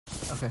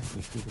All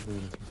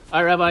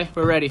right, Rabbi,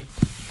 we're ready.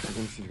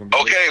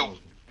 Okay, 1,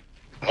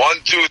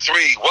 2,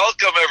 3.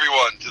 Welcome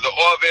everyone to the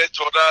Oaveh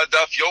Torah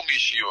Daf Yomi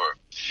Shiur.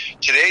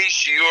 Today's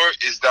Shiur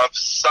is Daf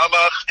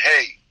Samach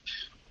Hey.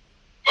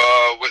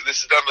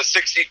 This is number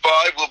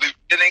 65. We'll be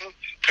beginning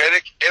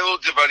Perek Elu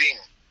Devarim.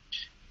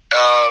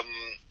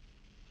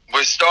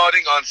 We're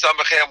starting on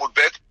Samach Hey Amud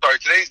Bet. Sorry,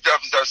 today's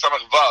Daf is Daf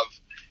Samach Vav,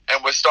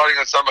 and we're starting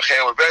on Samach Hey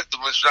Amud Bet, the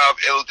Mishnah of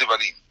Elu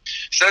Devarim.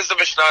 Says the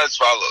Mishnah as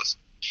follows.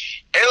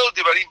 Elu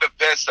Devarim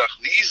bePesach.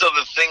 These are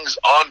the things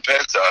on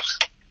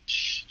Pesach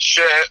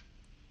she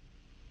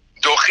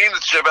dochin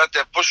et Shabbat,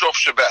 that push off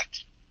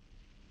Shabbat.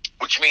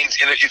 Which means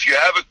if you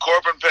have a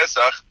Korban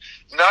Pesach,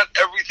 not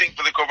everything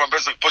for the Korban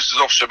Pesach pushes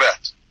off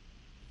Shabbat.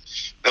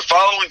 The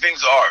following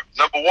things are: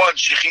 number one,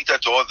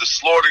 Shechitato, the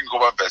slaughtering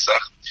Korban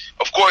Pesach.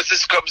 Of course,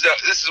 this comes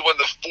out. This is when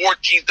the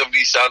 14th of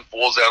Nisan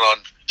falls out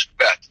on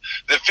Shabbat.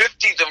 The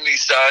 15th of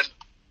Nisan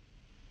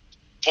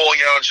falling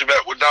out on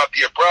Shabbat would not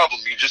be a problem.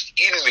 You're just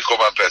eating the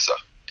Korban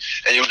Pesach,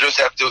 and you just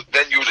have to.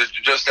 Then you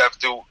just have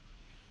to.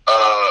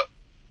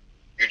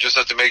 You just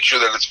have to make sure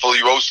that it's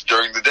fully roasted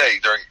during the day,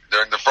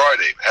 during the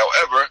Friday.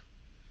 However,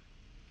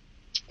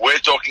 we're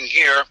talking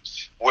here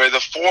where the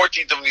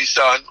 14th of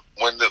Nisan,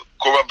 when the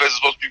Korban Pesach is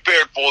supposed to be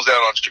prepared, falls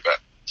out on Shabbat.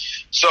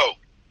 So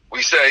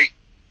we say,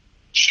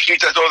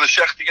 Shechitato, the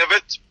shechting of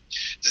it,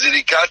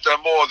 Zirikat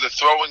Amor, the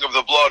throwing of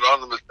the blood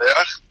on the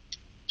Mizbeach,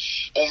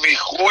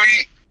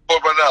 Umichui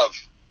Korbanav.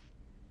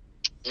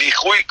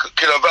 Michui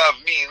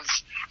Kiravav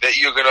means that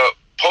you're going to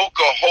poke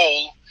a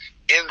hole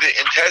in the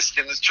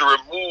intestines to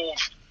remove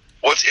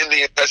what's in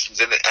the intestines.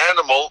 And the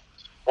animal,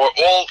 or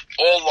all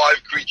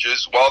live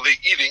creatures, while they're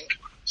eating,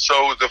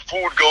 so the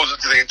food goes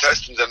into the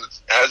intestines and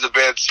it has a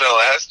bad smell.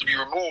 It has to be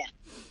removed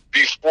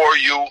before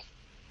you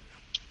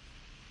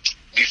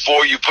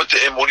put the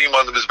emunim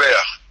on the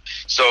mizbeach.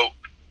 So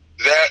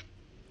that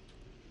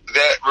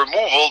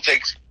removal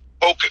takes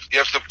you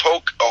have to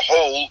poke a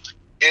hole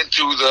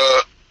into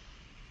the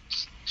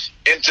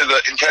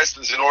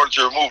intestines in order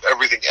to remove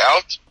everything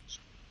out.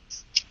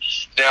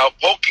 Now,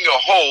 poking a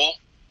hole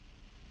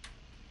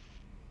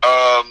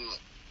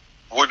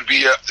would be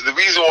the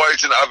reason why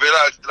it's an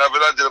avera. It's an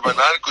avera de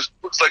Rabbanan because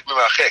it looks like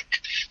memachek.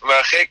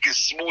 Memachek is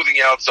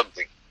smoothing out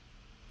something.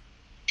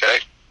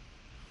 Okay.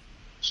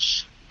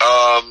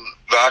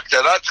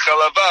 V'haktarat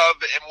chalavav,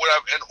 and would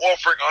have an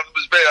offering on the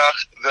mizbeach,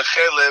 the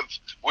chelev,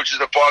 which is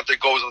the part that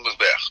goes on the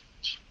mizbeach.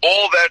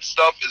 All that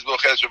stuff is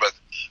b'ches Shabbat.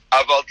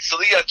 Aval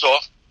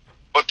tzliyato,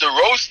 but the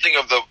roasting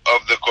of the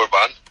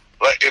korban,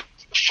 like if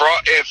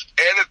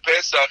Erev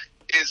Pesach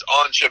is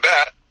on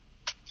Shabbat,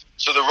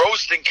 so the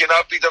roasting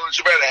cannot be done on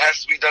Shabbat. It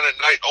has to be done at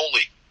night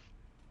only.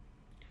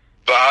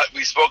 But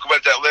we spoke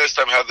about that last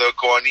time, how the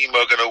Kohanim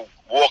are going to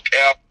walk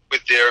out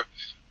with their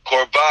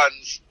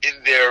korbans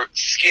in their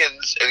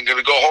skins and going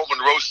to go home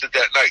and roast it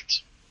that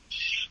night.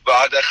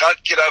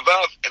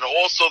 And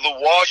also the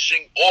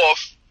washing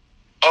off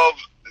of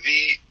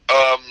the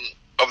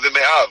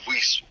me'av.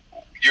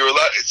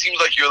 It seems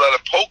like you're allowed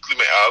to poke the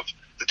me'av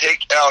to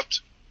take out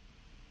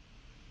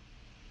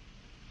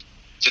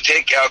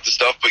the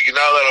stuff, but you're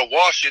not allowed to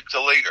wash it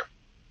till later.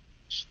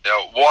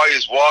 Now, why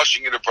is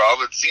washing it a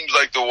problem? It seems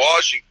like the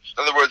washing,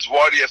 in other words,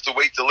 why do you have to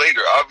wait till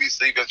later?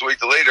 Obviously, if you have to wait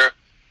till later,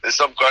 there's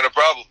some kind of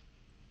problem.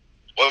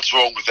 What's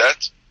wrong with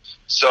that?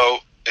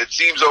 So, it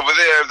seems over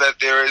there that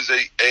there is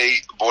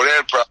a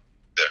borer problem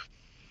there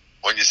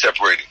when you're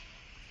separating.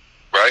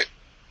 Right?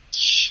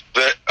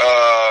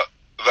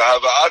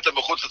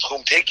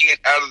 Taking it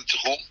out of the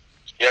tchum,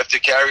 you have to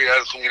carry it out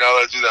of the tchum. You're not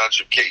allowed to do that on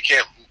Shabbat. You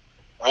can't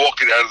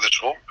walk it out of the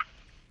tchum.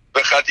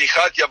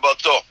 B'chatichat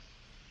yabalto.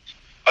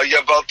 A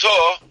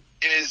yabalto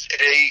is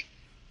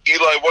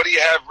Eli, what do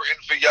you have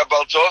written for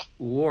yabalto?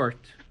 Wart.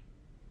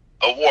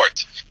 A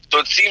wart. So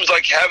it seems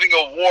like having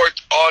a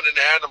wart on an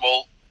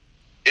animal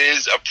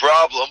is a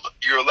problem.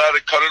 You're allowed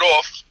to cut it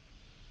off.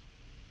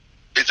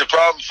 It's a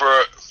problem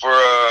for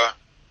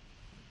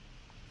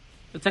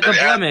it's like a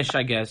blemish,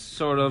 I guess,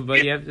 sort of,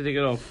 but you have to take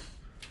it off.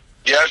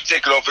 You have to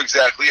take it off,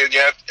 exactly, and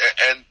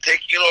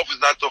taking it off is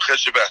not Doche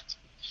Shabbat.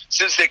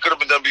 Since they could have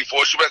been done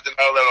before Shabbat, they're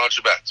not allowed on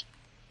Shabbat.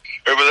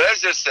 Rabbi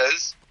Eliezer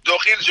says,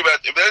 Dochin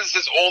Shabbat. Rabbi Eliezer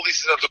says all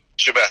these things are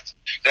Shabbat.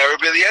 Now,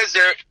 Rabbi Eliezer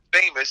is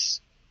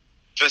famous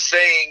for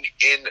saying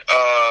in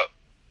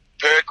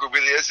Perek Rabbi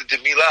Eliezer de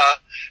Milah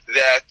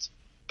that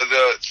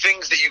the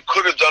things that you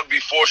could have done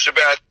before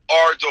Shabbat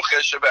are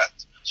Doche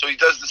Shabbat. So he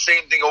does the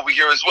same thing over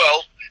here as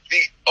well.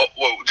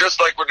 Just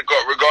like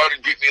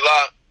regarding Brit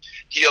Milah,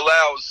 he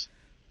allows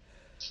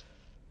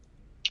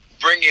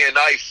bringing a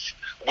knife,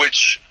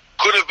 which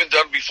could have been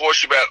done before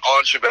Shabbat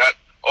on Shabbat.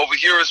 Over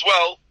here as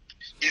well,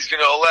 he's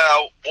going to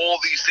allow all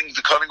these things,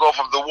 the cutting off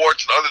of the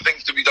warts and other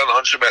things, to be done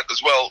on Shabbat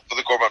as well for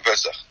the Korban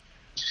Pesach.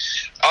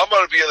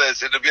 Amar Rabbi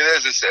Eliezer, Rabbi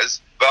Eliezer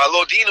says,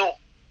 V'alo dinu,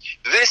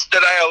 this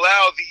that I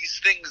allow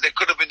these things that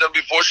could have been done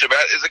before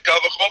Shabbat is a kal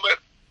v'chomer.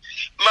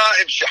 Ma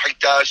im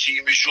shechita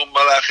shi mishum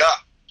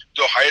malacha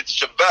dochayet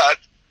Shabbat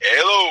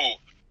elu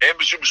em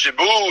mishum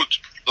shibut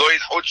lo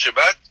yidchot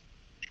Shabbat.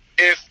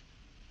 If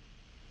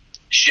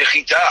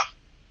shechita,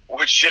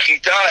 which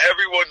shechita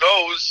everyone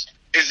knows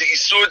is the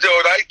Isur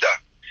Deoraita,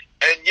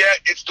 and yet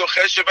it's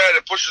Doche Shabbat,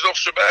 it pushes off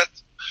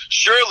Shabbat.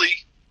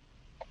 Surely,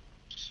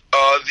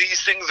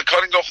 these things, the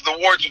cutting off of the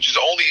warts, which is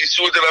only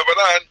Isur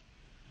Derabanan,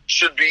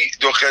 should be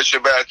Doche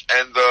Shabbat,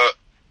 and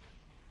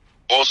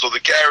also the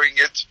carrying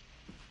it.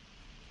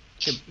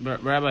 Okay,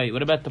 Rabbi,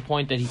 what about the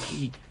point that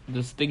he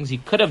those things he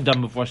could have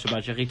done before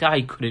Shabbat Shechita,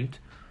 he couldn't?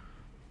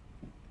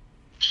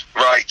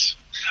 Right.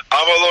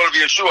 Amar lo Rabbi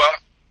Yeshua.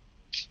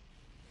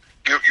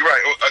 You're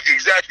right,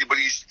 exactly. But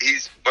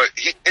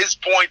his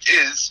point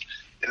is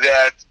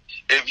that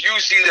if you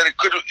see that it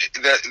could,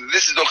 that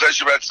this is Doche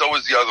Shabbat, so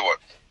is the other one.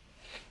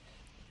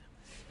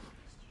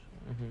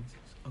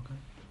 Okay.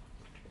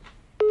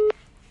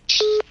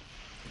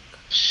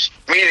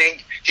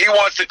 Meaning, he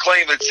wants to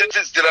claim that since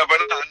it's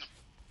D'Rabbanan,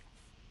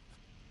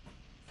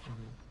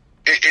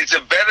 it's a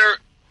better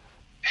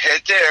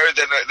heter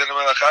than a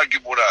Melacha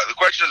Gimura. The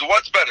question is,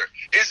 what's better?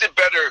 Is it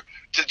better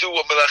to do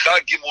a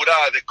Melacha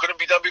Gimura that couldn't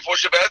be done before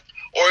Shabbat,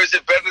 or is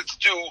it better to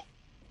do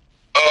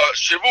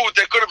Shivut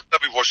that could have been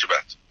done before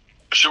Shabbat?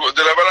 Shivut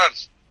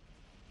D'Rabbanan.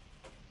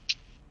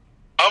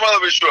 Amar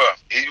Bishua.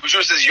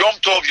 Bishua says, Yom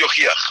Tov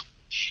Yochiach.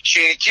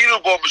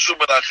 She'itiru bo mishum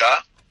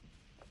Melacha.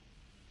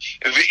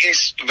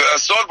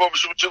 V'asor bo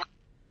mishum Shabbat.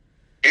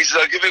 He says,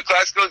 I'll give you a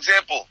classical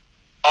example.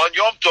 On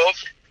Yom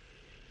Tov,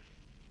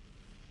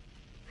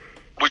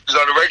 which is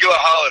on a regular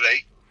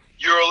holiday,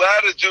 you're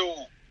allowed to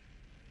do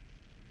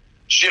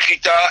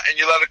shechita and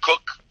you're allowed to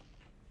cook,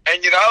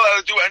 and you're not allowed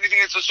to do anything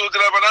that's a Suda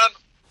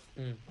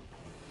Rabbanan.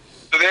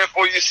 So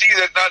therefore, you see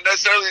that not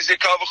necessarily is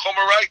it Kal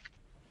V'chomer right.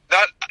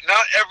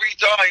 Not every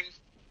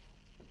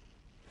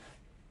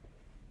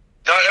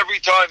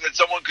time that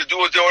someone could do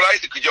a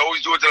Deoraita could you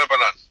always do a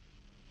Rabbanan.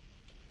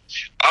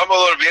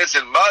 Amal Rabbi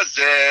Yezin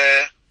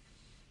Mazeh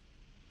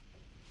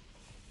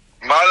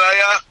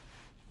Maraya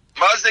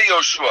Mazeh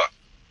Yoshua.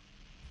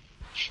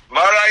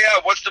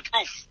 Maraya, what's the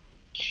proof?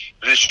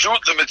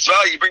 Rishut, the mitzvah,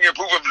 you bring your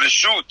proof of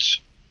Rishut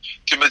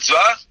to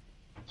mitzvah.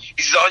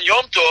 He says on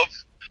Yom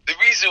Tov, the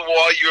reason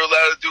why you're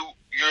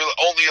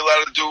only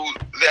allowed to do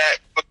that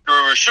because you're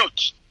a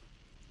Rishut.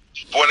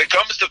 But when it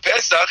comes to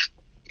Pesach,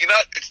 in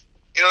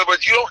other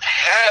words, you don't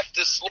have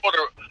to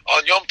slaughter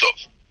on Yom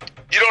Tov.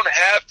 You don't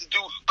have to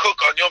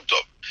cook on Yom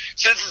Tov.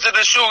 Since it's a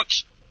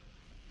Rishut,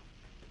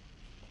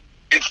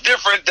 it's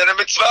different than a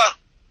mitzvah.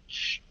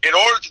 In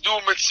order to do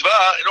a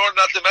mitzvah, in order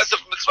not to mess up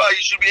a mitzvah,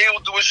 you should be able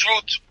to do a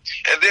shvut.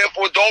 And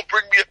therefore, don't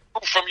bring me a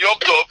proof from Yom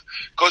Tov,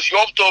 because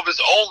Yom Tov is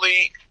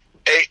only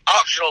a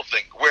optional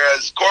thing,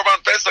 whereas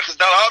Korban Pesach is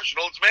not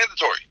optional, it's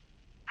mandatory.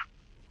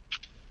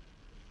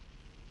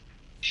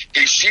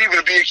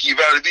 Rabbi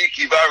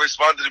Akiva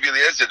responded to Rabbi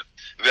Eliezer,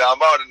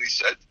 and he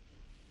said,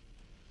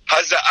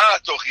 Haza'ah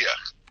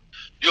tochiach.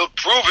 You'll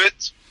prove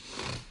it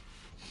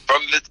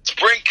from the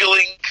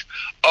sprinkling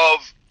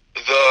of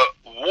the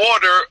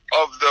water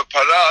of the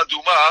para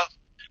aduma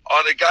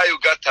on a guy who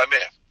got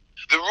tameh.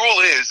 The rule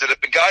is that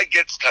if a guy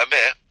gets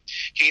tameh,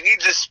 he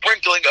needs a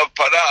sprinkling of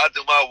para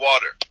aduma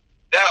water.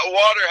 That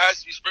water has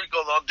to be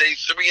sprinkled on day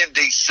 3 and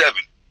day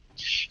 7.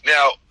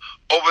 Now,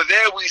 over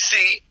there we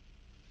see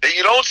that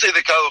you don't say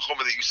the kal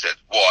v'chomer that you said.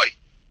 Why?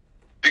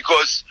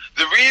 Because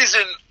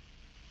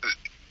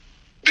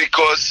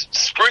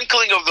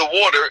sprinkling of the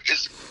water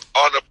is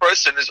on a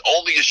person is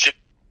only a ship.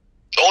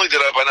 It's only the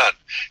Rabbanan.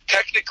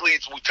 Technically,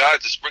 it's mutar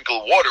to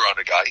sprinkle water on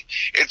a guy.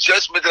 It's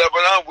just with the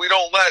Rabbanan we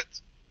don't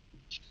let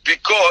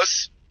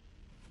because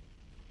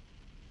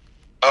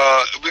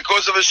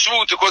of a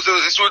shvut, because of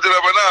the Isur de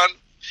Rabbanan,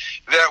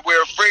 that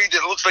we're afraid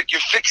that it looks like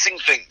you're fixing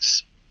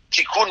things.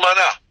 Tikkun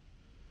mana.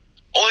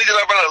 Only the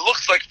Rabbanan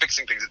looks like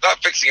fixing things. It's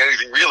not fixing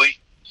anything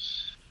really.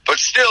 But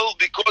still,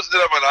 because of the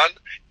Rabbanan,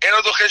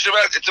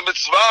 it's a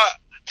mitzvah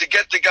to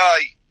get the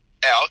guy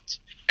out,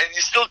 and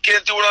you still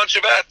can't do it on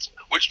Shabbat.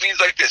 Which means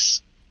like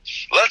this.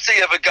 Let's say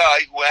you have a guy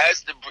who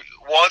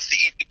wants to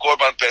eat the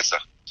Korban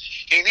Pesach.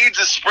 He needs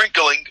a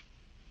sprinkling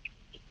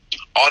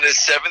on his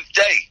 7th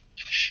day.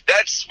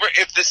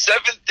 If the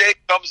 7th day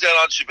comes out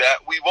on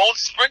Shabbat, we won't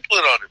sprinkle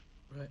it on him.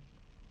 Right.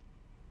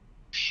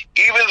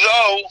 Even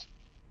though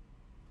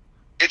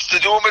it's to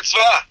do a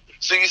mitzvah.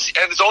 So you see,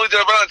 and it's only the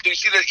Rabbanan. So you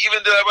see that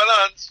even the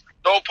Rabbanans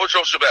don't push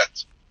off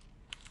Shabbat.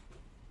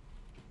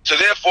 So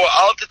therefore,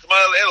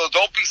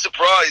 don't be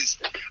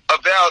surprised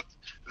about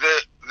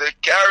the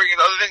carrying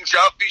and other things,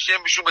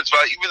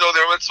 even though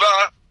they're a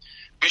mitzvah,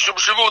 they still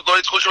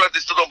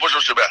don't push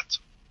on Shabbat.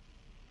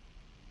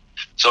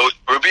 So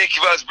Rabbi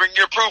Akiva is bringing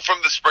your proof from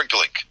the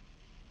sprinkling.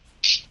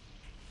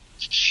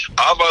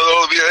 Rabbi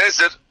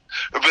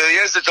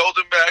Eliezer told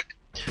him back,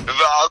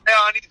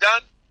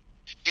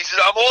 he said,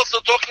 I'm also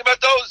talking about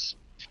those.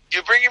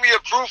 You're bringing me a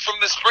proof from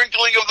the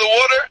sprinkling of the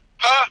water?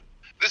 Huh?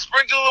 The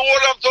sprinkling of the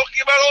water I'm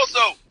talking about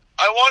also.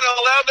 I want to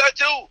allow that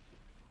too.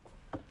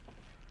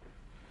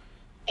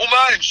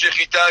 ומים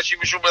שחיטה שהיא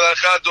משום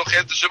מלאכה דוחה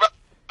את השבת,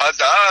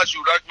 הזעה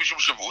שהוא רק משום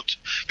שבות,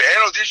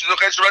 ואין עוד דין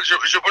שדוחה את שבת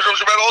שפוש על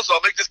שבת also.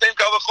 I'll make the same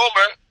kal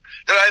v'chomer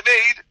that I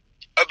made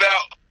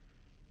about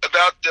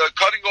the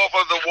cutting off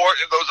of the wart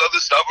and those other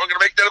stuff. I'm going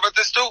to make that about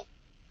this too.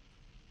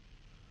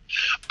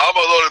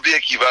 Amar lo Rabbi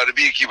Akiva.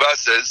 Rabbi Akiva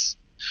says,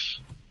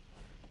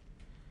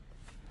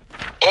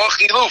 Or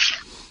chiluf.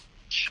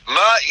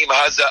 Ma im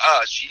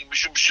hazaa she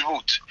mishum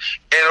shvut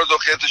eno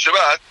dochet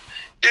Shabbat.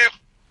 If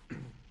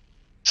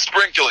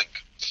sprinkling,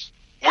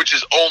 which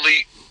is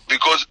only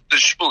because of the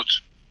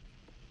shvut,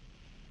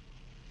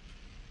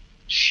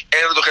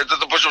 eno dochet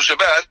doesn't push of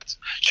Shabbat.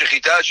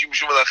 Shechita she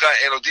mishum malacha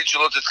eno din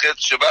shelo tetchet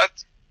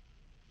Shabbat.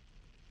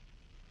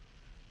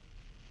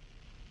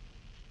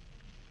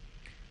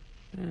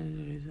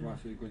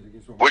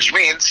 Which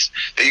means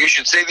that you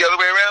should say the other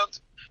way around.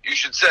 You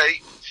should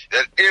say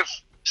that if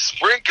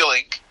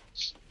sprinkling,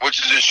 which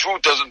is a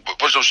shvut, doesn't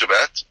push off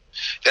Shabbat,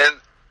 then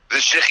the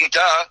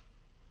shechita,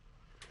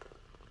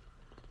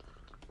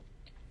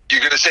 you're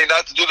going to say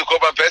not to do the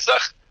Korban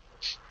Pesach?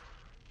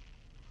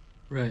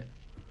 Right.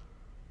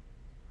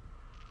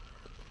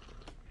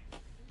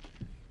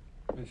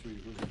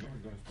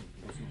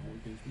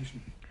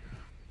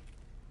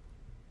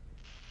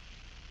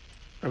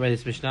 Rabbi,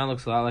 this Mishnah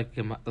looks a lot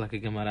like a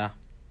Gemara.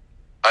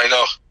 I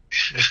know.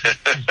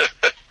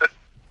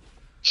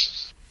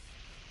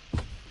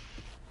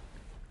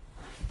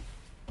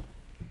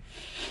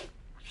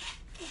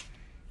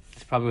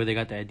 It's probably where they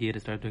got the idea to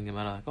start doing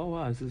Gemara. Like, oh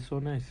wow, this is so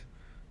nice.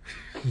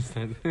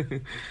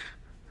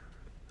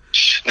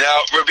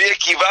 Now, Rabbi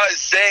Akiva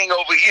is saying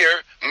over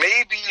here,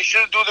 maybe you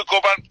shouldn't do the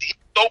Korban. He's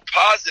so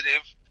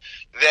positive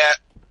that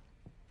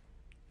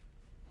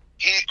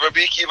Rabbi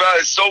Akiva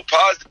is so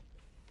positive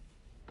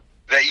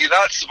that you're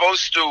not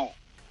supposed to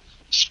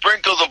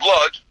sprinkle the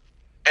blood,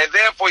 and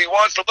therefore he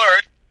wants to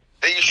learn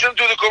that you shouldn't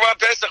do the Korban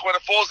Pesach when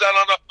it falls down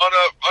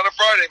on a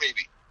Friday,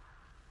 maybe.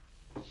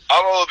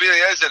 Amar Rabbi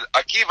Eliezer,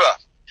 Akiva,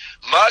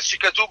 Ma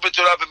shekatuv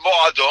b'Torah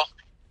b'mo'ado.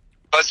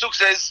 Pasuk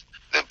says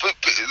the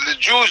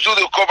Jews do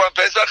the Korban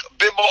Pesach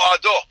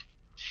b'mo'ado,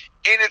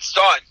 in its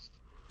time,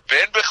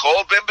 ben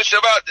b'chol, ben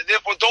b'Shabbat, and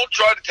therefore don't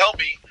try to tell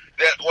me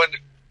that when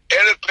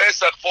Erev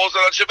Pesach falls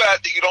on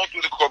Shabbat that you don't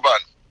do the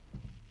Korban.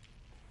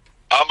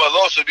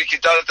 Amalo, so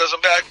Bikita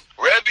doesn't back.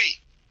 Rabbi,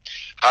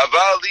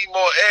 Havali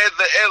moed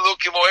le'elu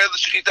ki moed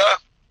l'shechita,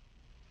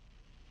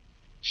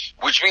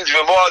 which means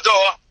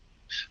v'moado,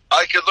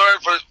 I can learn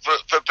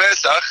for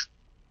Pesach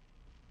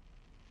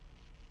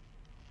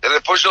that I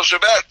push off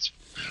Shabbat,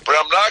 but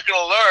I'm not going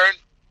to learn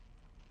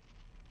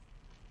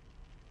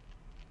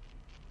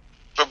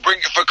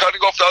for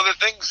cutting off the other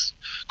things,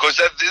 because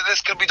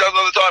this can be done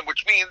all the time.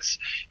 Which means,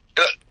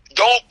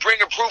 don't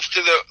bring a proof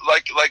to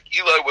like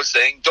Eli was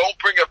saying. Don't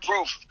bring a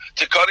proof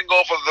to cutting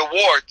off of the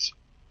wart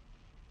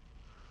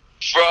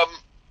from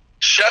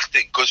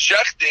shechting, because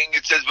shechting,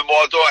 it says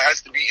b'mo'ado,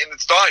 has to be in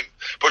its time.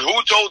 But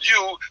who told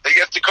you that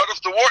you have to cut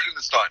off the wart in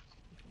its time?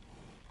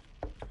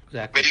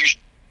 Exactly. Maybe you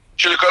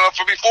should have cut off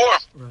from before.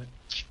 Right.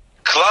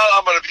 Klal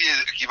Amar Rabbi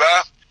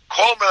Akiva,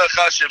 kol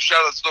melacha she'efshar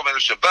latzlo menu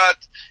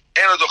Shabbat,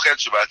 eno dochet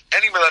Shabbat.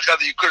 Any melacha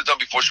that you could have done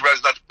before Shabbat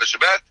is not the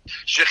Shabbat.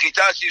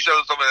 Shechita she'efshar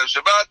latzlo menu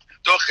Shabbat,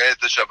 dochet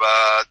the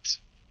Shabbat.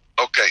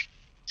 Okay.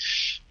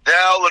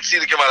 Now let's see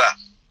the Gemara.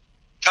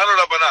 Tanu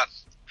Rabbanan.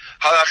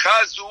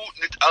 Halacha zu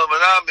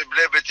nit'almana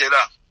mibnei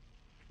betera.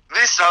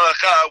 This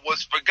halacha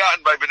was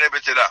forgotten by Bnei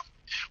Betera,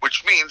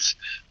 which means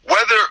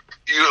whether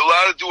you're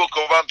allowed to do a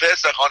Korban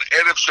Pesach on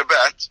Erev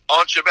Shabbat,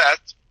 on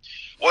Shabbat,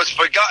 was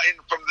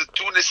forgotten from the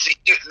two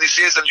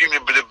Nisiyas and Jimmy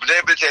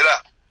Bnei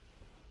Betera.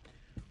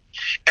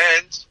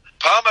 And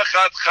Pam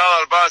Achat Chal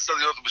Arba Asar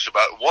Yom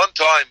B'Shabbat. One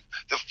time,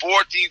 the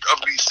 14th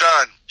of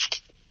Nisan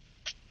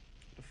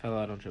Fell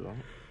out on Shabbat.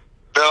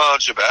 fell on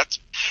Shabbat.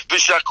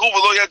 V'shaku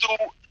v'lo yadu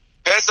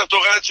Pesach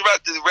Dochet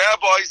Shabbat. The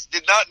rabbis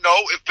did not know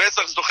if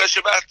Pesach is Dochet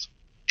Shabbat,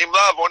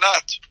 Imlav or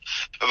not.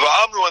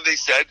 V'amru, and they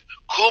said,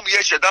 Kum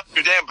yesh adam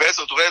yudem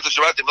Pesach Dochet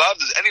Shabbat Imlav.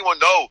 Does anyone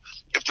know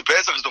if the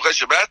Pesach is Dochet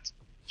Shabbat?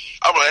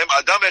 Amrahem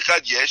Adam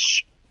Echad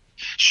Yesh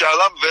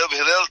Shalom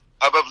Hillel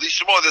Abavli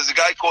Shemo. There's a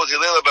guy called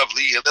Hillel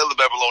Abavli, Hillel the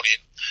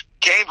Babylonian,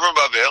 came from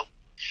Bavel.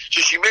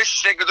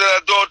 Sheshimesh Shnei Gedolei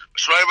Hador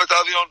Shmai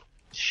Batavion.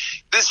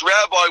 This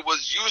rabbi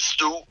was used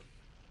to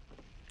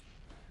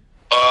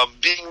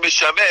being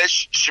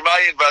Mishamesh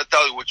Shemai and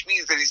Vatali, which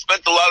means that he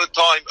spent a lot of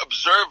time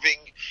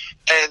observing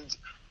and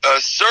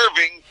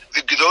serving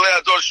the Gedolei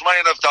Hador Shemai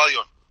and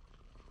Avtalion.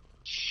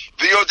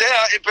 The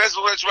Yodea in Pesach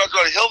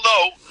Shabbat, he'll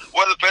know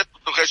whether Pesach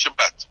is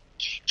Shabbat.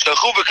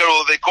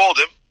 They called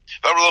him.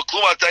 Do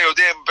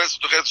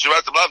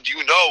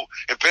you know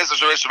if Pesach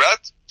is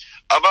Shabbat?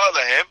 Amar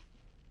lahem,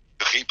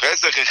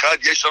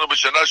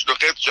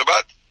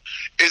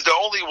 is there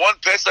only one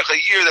Pesach a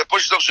year that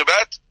pushes off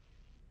Shabbat?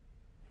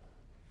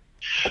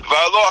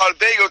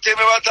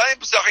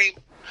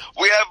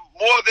 We have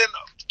more than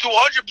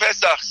 200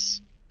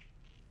 Pesachs.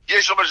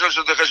 There's more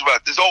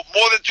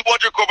than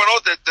 200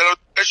 Korbanot that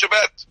are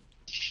Shabbat.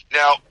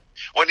 Now,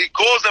 when he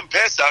calls them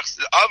Pesachs,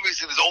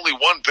 obviously there's only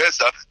one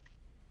Pesach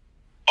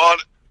on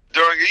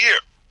during a year.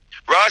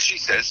 Rashi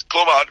says,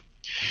 Klomar,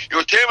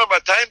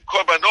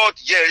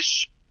 Korbanot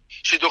Yesh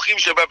Shedochim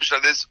Shabbat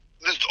B'Shabbat.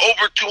 There's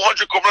over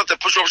 200 Korbanot that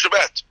push over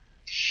Shabbat.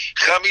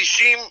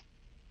 50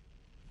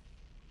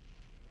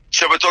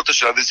 Shabbatot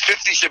Shabbat. There's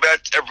 50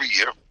 Shabbat every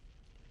year.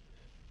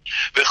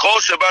 V'chol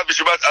Shabbat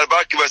v'Shabbat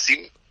arba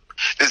kivasim.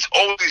 there's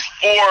only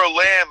 4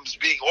 lambs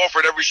being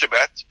offered every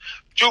Shabbat,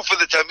 2 for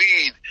the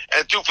Tamid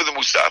and 2 for the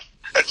Musaf.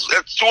 That's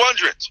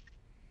 200.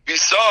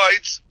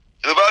 Besides,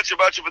 Levad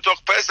Shabbat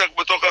B'toch Pesach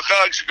B'toch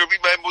HaChag Shekavim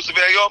B'hem Musaf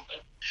V'Hayom.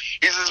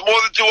 He says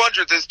more than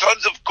 200. There's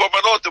tons of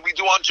korbanot that we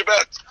do on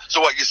Shabbat.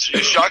 So what?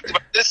 You're shocked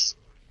about this?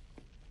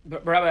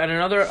 But Rabbi, on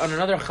another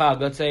Chag,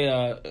 let's say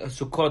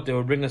Sukkot, they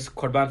would bring us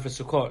korban for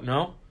Sukkot.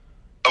 No.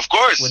 Of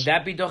course. Would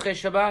that be Doche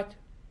Shabbat?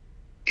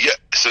 Yeah.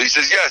 So he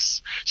says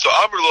yes. So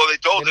Amrlo, they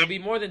told him. It would be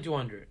more than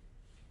 200.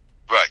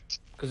 Right.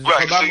 Because it's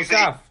korban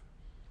musaf.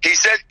 He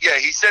said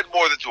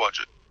more than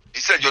 200. He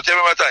said Yotem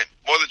Matayim,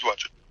 more than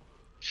 200.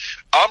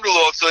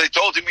 Amrlo, so they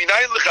told him, he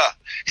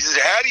says,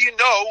 how do you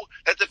know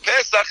that the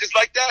Pesach is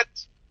like that?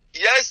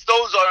 Yes,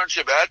 those are on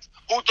Shabbat.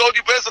 Who told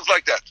you Pesach's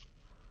like that?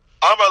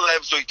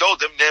 Amralem, so he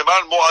told him,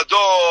 Ne'eman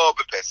Mo'ado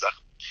bePesach.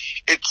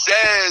 It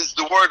says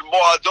the word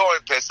Mo'ado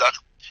in Pesach.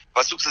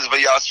 Pasuk says,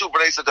 Vayasu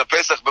b'nei Yisrael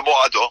Pesach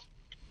b'Mo'ado.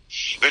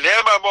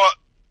 V'ne'eman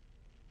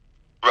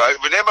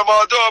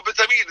Mo'ado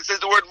b'Tamid. It says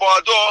the word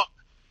Mo'ado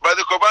by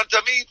the Korban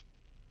Tamid.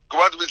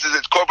 Korban Tamid says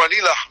it's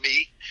Korbani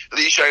Lachmi.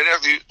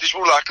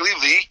 Tishmu Lakli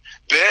Li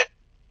Be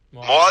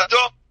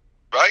Mo'ado.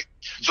 Right?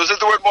 So it says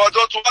the word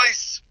Mo'ado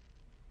twice.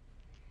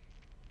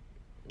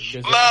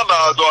 Ma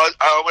Mo'ado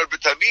Ha'omer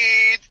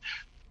b'Tamid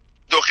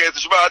Dochet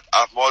Shabbat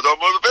Af Mo'ado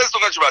Mo'ado b'Pesach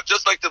Dochet Shabbat.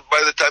 Just like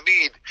by the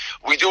Tamid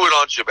we do it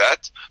on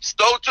Shabbat.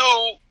 So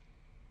too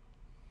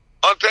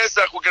on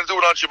Pesach we're going to do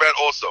it on Shabbat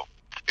also.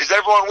 Is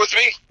everyone with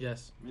me?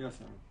 Yes. Yes,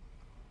 sir.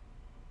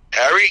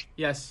 Harry?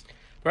 Yes.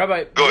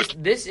 Rabbi,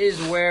 Good. this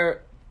is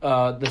where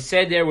the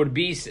Seder would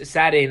be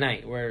Saturday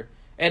night, where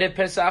Erev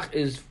Pesach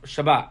is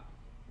Shabbat.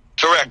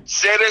 Correct.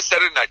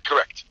 Saturday night,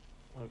 correct.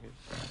 Okay.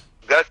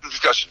 That's the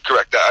discussion,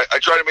 correct. I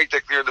tried to make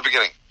that clear in the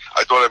beginning.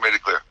 I thought I made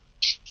it clear.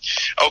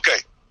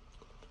 Okay.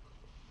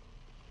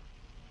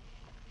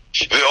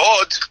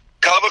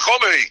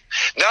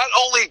 Not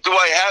only do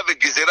I have a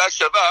Gezerah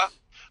Shavah,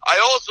 I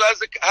also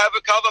have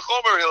a Kal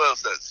V'chomer, Hillel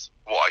says.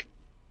 Why?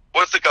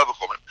 What's the Kal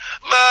V'chomer?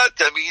 Ma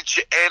tamid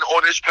she'en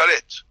onesh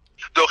karet.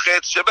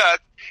 Dochet Shabbat.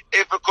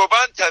 If a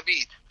Korban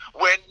Tamid,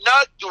 we're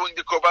not doing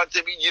the Korban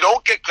Tamid, you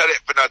don't get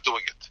karet for not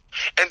doing it.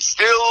 And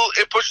still,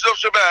 it pushes off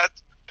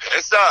Shabbat.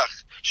 Pesach,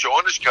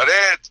 she'onesh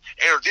karet.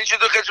 And didn't you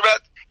do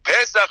Shabbat?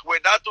 Pesach, we're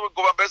not doing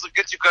Korban Pesach,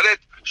 gets you karet.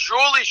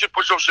 Surely you should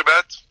push off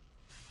Shabbat.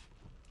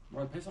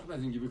 Well, Pesach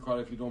doesn't give you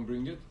karet if you don't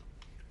bring it.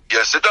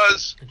 Yes, it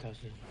does. It does.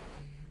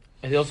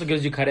 And it also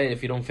gives you karet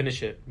if you don't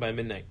finish it by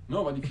midnight.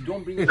 No, but if you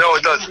don't bring it, No,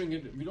 it doesn't.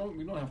 We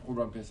don't have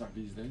Korban Pesach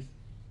these days.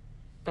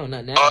 No,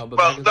 not now. But Well,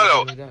 back in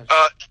no. the day, it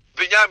does.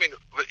 Binyamin,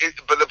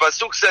 but the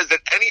pasuk says that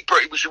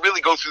we should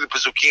really go through the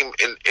pasukim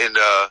in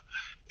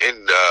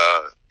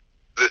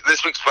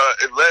last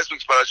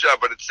week's parasha.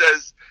 But it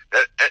says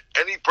that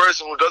any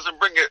person who doesn't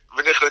bring it,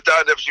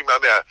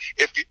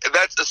 if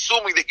that's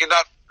assuming that you're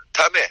not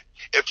tameh.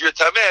 If you're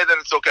tameh, then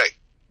it's okay.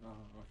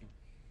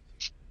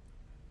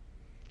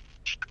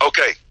 Okay.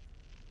 Okay.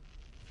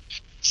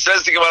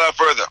 Says the Gemara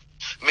further.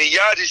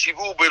 Miyad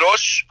yeshivu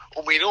b'rosh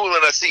uminu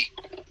l'nasi.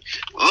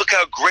 Look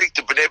how great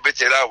the Bnei Bet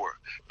Terah were.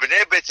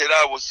 Bnei Bet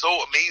Terah was so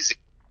amazing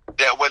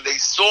that when they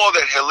saw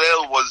that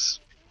Hillel was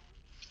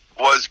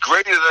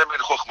greater than them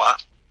in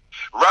Chokhmah,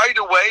 right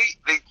away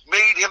they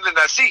made him the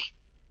Nasi.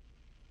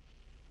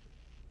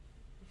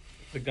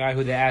 The guy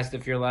who they asked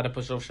if you're allowed to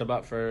push off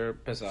Shabbat for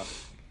Pesach.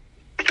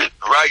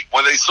 Right.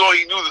 When they saw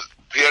he knew that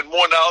he had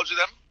more knowledge of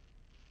them.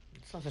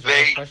 It's not such a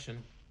hard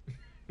question.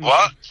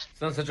 What?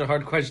 It's not such a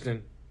hard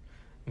question.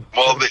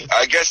 Well,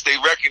 I guess they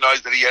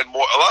recognized that he had a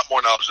lot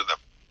more knowledge of them.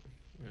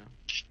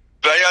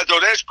 The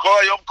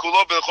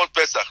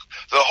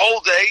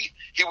whole day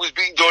he was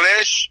being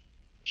doresh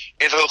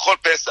in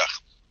Hilchot Pesach.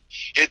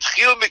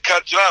 Hitchil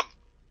mikatram.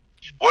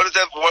 What is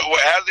that?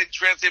 How do they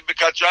translate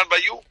mikatran by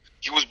you?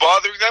 He was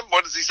bothering them.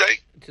 What does he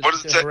say? What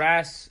does it say?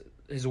 Harass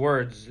his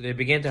words. They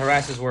began to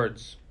harass his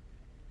words.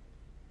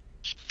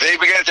 He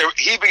began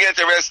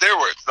to harass their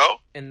words. No.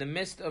 In the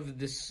midst of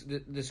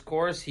this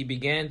course, he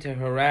began to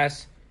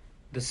harass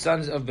the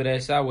sons of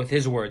Beresa with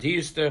his words. He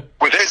used to...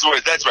 With his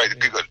words, that's right.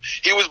 Okay, good.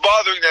 He was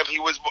bothering them.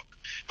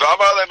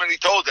 And he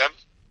told them,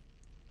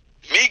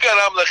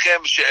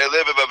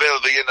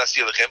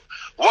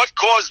 what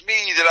caused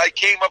me that I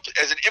came up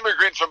as an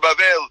immigrant from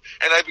Babel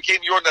and I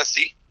became your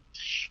Nasi?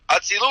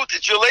 Atzilut,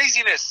 it's your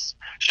laziness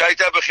that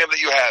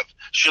you have.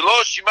 You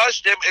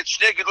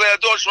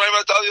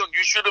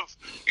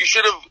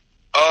should have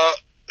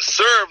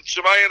served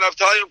Shemaiah and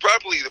Avtalion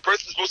properly. The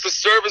person is supposed to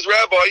serve his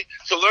rabbi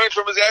to learn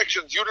from his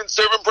actions. You didn't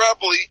serve him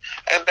properly,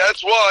 and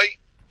that's why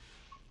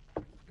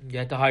you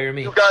had to hire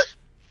me.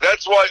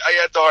 That's why I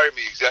had to hire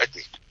me,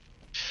 exactly.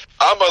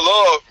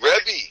 Amalo,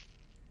 Rebbe,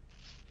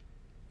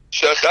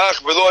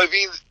 Shachach v'lo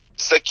evin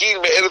sakin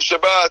me'erev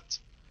Shabbat.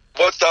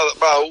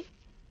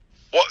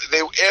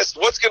 They asked,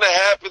 what's going to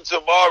happen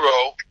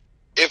tomorrow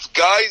if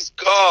guys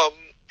come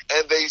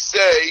and they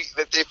say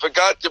that they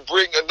forgot to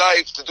bring a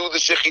knife to do the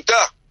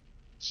shechita?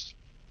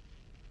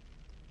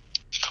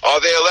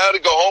 Are they allowed to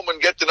go home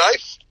and get the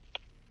knife?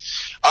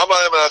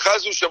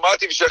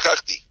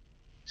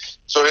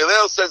 So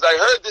Hillel says, I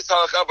heard this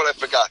halakha, but I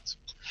forgot.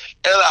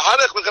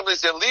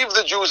 Leave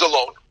the Jews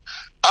alone.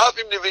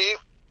 Even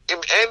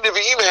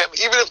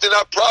if they're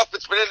not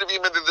prophets, but they're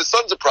the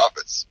sons of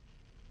prophets.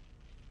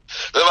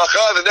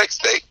 The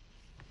next day,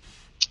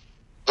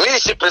 a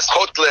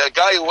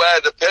guy who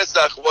had a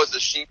Pesach was a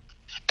sheep,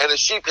 and a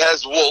sheep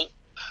has wool.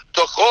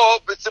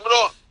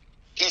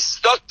 He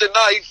stuck the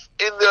knife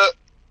in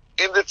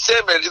the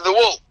tzemer, in the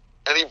wool,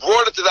 and he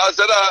brought it to the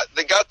Azara.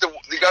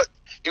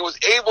 He was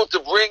able to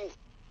bring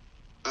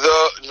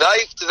the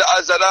knife to the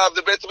Azara of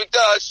the Beit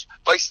HaMikdash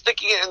by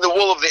sticking it in the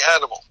wool of the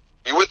animal.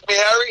 You with me,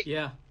 Harry?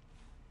 Yeah.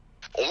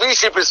 A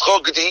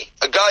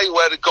guy who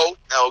had a goat.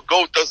 Now, a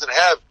goat doesn't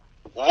have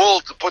wool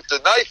to put the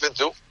knife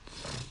into.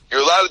 You're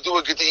allowed to do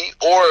a gedi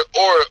or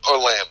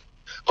lamb.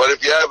 But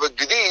if you have a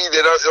gedi,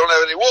 they don't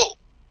have any wool.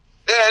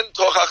 Then,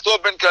 Tochachto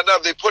ben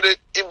Kanav, they put it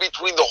in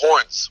between the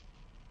horns.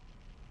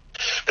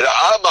 And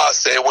Amma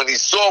said, when he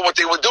saw what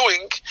they were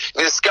doing,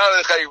 he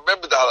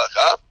remembered the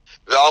halakha.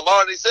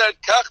 And he said,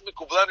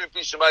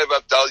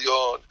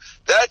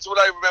 that's what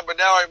I remember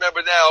now. I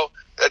remember now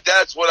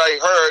that's what I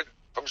heard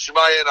from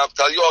Shemaiah and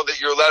Avtalion, that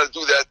you're allowed to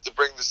do that to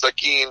bring the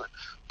sakin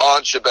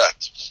on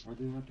Shabbat. Why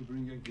do you have to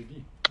bring a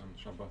gedi on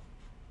Shabbat?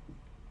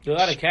 You're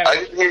allowed to carry. I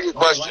didn't hear your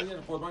question.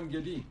 Why for one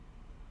gedi?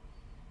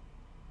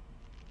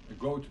 A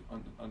goat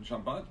on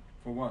Shabbat?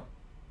 For what?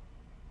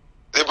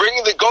 They're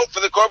bringing the goat for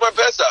the Korban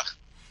Pesach.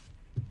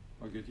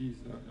 A gedi is,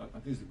 I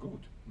think it's a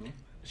goat, no?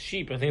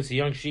 Sheep. I think it's a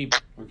young sheep.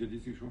 A gedi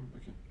is sure?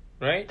 Okay.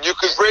 Right? You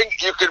could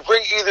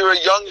bring either a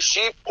young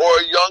sheep or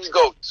a young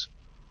goat.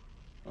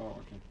 Oh,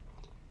 okay.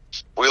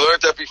 We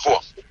learned that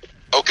before.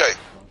 Okay.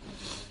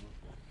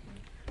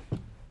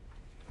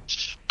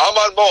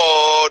 Amar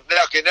Mod.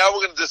 Now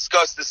we're going to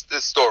discuss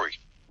this story.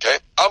 Okay?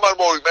 Amar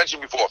Mod, we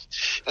mentioned before.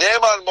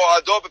 Ne'eman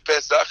mo'ado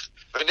b'Pesach,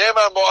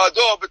 v'ne'eman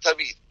mo'ado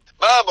b'Tamid.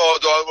 Ma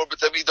mo'ado amor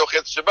b'Tamid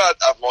dochet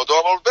Shabbat, af mo'ado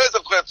amor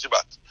b'Pesach dochet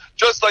Shabbat.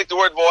 Just like the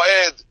word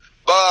mo'ed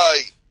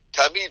by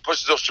Tamid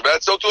pushes off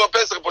Shabbat, so too on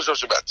Pesach pushes off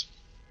Shabbat.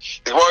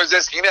 The Gemara is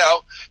asking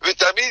now,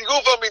 v'Tamid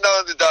gufa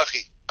minan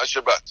dedachi on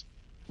Shabbat.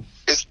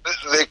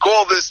 They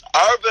call this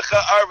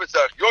arvecha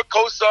arvetzach. Your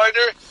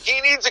co-signer,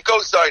 he needs a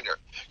co-signer.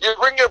 You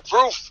bring a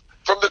proof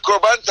from the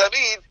Korban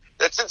Tamid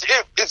that since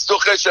it's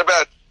Doche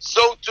Shabbat,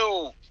 so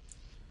too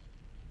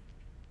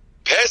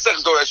Pesach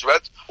is Doche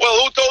Shabbat.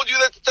 Well, who told you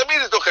that the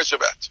Tamid is Doche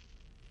Shabbat?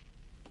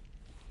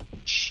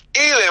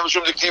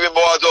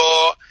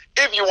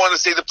 If you want to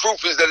say the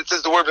proof is that it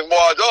says the word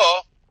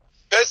Moado,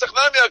 Pesach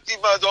nami aktiv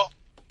Moado.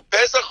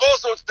 Pesach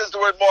also it says the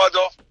word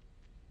Moado.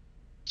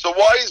 So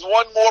why is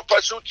one more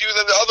pashut to you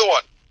than the other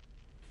one?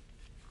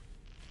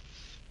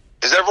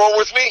 Is everyone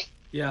with me?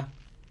 Yeah.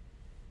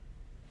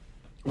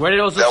 Where did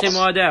it also say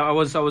Moadah?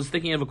 I was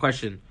thinking of a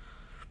question.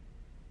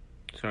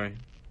 Sorry.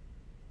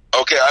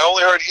 Okay, I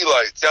only heard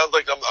Eli. It sounds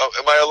like am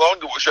I alone?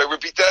 Should I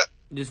repeat that?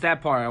 Just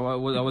that part. I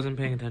wasn't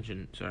paying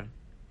attention. Sorry.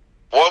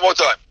 One more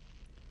time.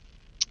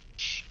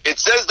 It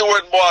says the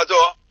word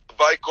Moado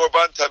by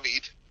Korban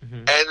Tamid,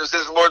 and it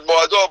says the word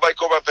Moado by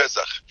Korban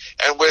Pesach.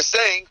 And we're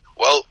saying,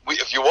 well,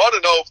 if you want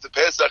to know if the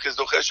Pesach is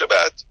Doche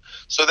Shabbat,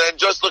 so then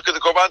just look at the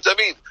Korban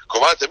Tamid.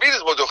 Korban Tamid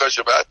is Doche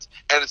Shabbat,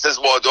 and it says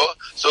Moado.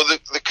 So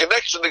the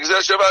connection, the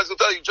Gzeh Shabbat will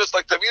tell you, just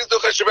like Tamid is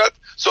Doche Shabbat,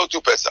 so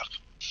too Pesach.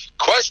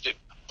 Question.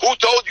 Who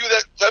told you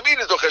that Tamid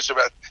is Doche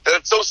Shabbat? That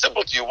it's so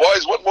simple to you. Why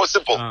is one more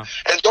simple?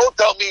 And don't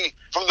tell me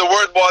from the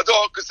word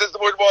Moado, because it says the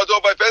word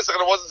Moado by Pesach,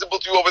 and it wasn't simple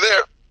to you over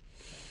there.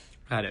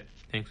 Got it.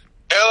 Thanks.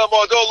 Ela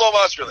Moado lo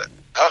mashmele.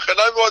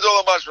 Hachanai Moado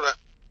lo mashmele.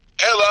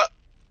 Ela,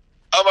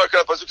 Amar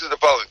Kal Pasuk says the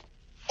following.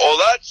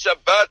 Olat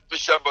Shabbat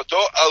b'Shabbato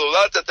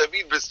alulat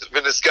tamid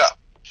v'niska.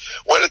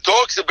 When it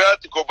talks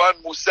about the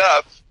Korban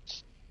Musaf,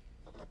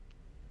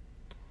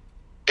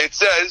 it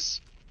says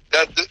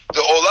that the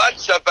Olat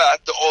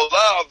Shabbat, the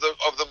Olah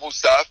of the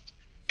Musaf,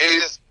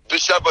 is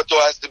b'Shabbato,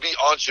 has to be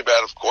on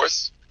Shabbat, of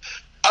course.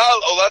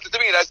 Al Olat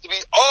Tamid has to be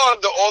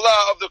on the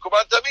Olah of the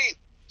Korban Tamid.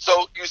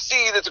 So you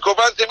see that the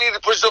Korban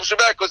Tamid pushes off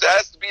Shabbat because it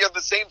has to be at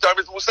the same time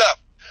as the Musaf.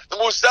 The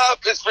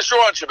Musaf is for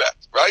sure on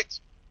Shabbat, right?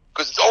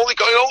 Because it only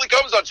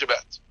comes on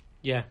Shabbat.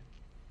 Yeah.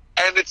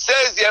 And it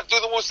says you have to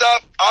do the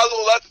Musaf al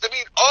Olat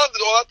Tamid on the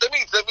Olat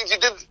Tamid.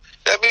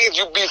 That means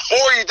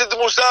before you did the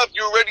Musaf,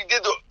 you already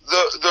did the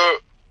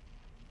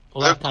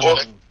Olat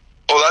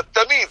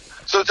Tamid.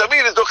 So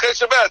Tamid is Doche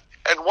Shabbat.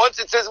 And once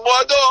it says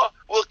Moado,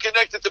 we'll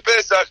connect it to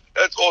Pesach.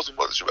 That's also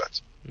Moado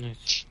Shabbat.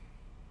 Nice.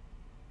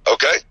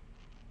 Okay?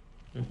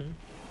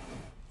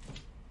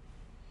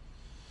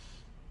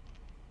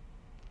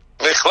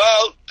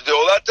 Michlal, the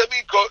Olat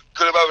Tamid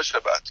could have a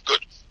Shabbat.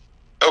 Good.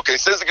 Okay,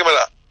 says the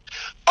Gemara.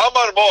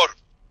 Amar Mor.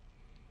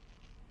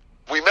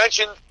 We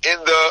mentioned in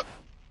the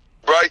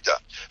Braita.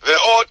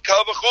 Ve'od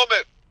kal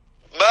v'chomer.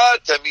 Ma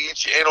tamid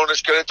she'en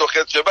onesh karet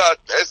tochet Shabbat.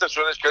 Pesach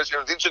she'onesh karet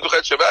she'en din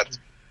she'tochet Shabbat.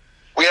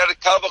 We had a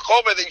kal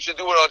v'chomer that you should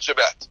do it on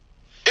Shabbat.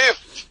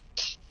 If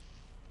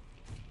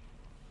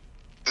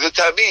the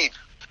tamid,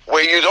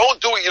 where you don't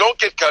do it, you don't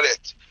get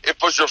karet, it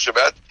pushes off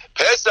Shabbat.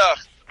 Pesach,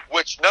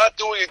 which not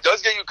doing it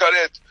does get you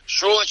karet,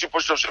 surely should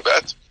push off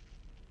Shabbat.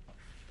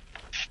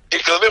 we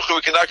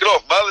can knock it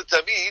off. Mal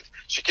tamid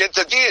sheken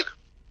tadir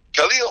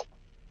kalil.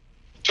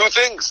 Two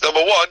things.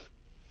 Number one,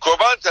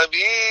 korban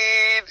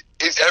tamid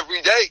is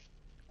every day.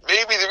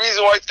 Maybe the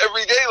reason why it's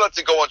every day lets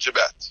it go on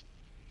Shabbat.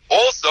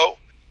 Also,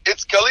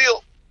 it's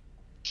kalil.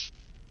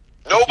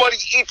 Nobody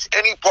eats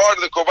any part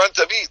of the korban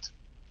tamid.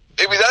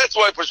 Maybe that's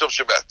why I push off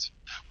Shabbat.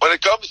 When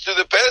it comes to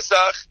the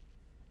Pesach,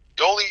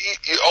 you only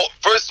eat.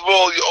 First of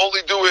all, you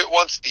only do it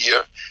once a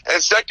year,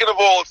 and second of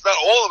all, it's not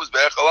all of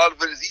Mizbech. A lot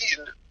of it is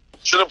eaten.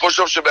 Shouldn't push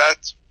off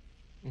Shabbat.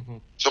 Mm-hmm.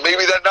 So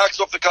maybe that knocks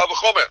off the Kal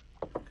V'chomer.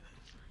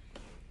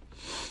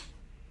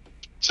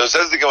 So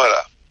says the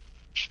Gemara.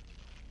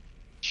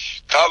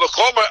 Kal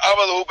V'chomer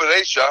amalahu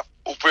b'reisha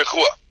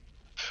u'prichua.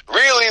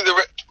 Really,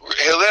 the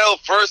Hillel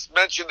first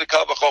mentioned the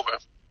Kal V'chomer,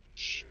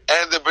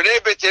 and the Bnei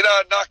Beit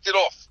Hira knocked it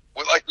off,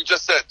 like we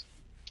just said.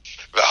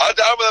 Then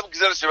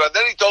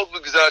he told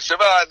them Gezerah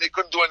Sheva, and they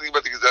couldn't do anything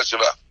about the Gezerah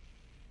Sheva.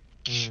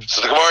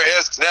 So the Gemara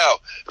asks now,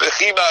 what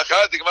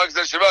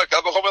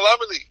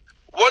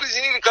does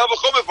he need a Kal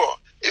V'chomer for?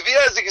 If he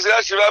has the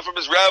Gezerah Sheva from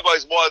his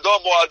rabbis,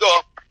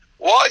 Moado,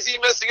 why is he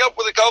messing up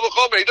with a Kal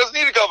V'chomer? He doesn't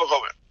need a Kal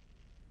V'chomer.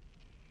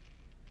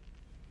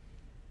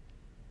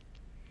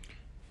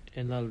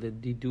 And all the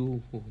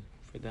didu for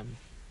them.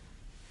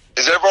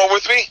 Is everyone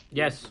with me?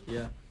 Yes.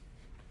 Yeah.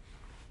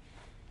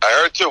 I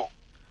heard two.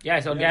 Yeah,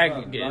 so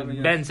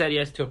Ben said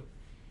yes too.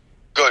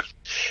 Good.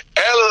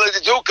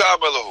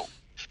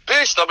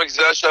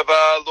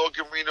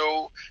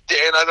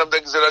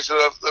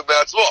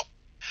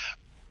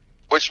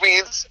 Which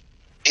means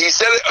he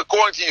said it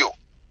according to you.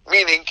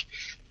 Meaning,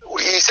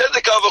 he said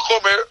the Kal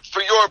V'chomer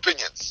for your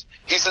opinions.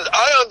 He says,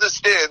 I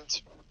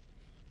understand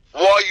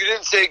why you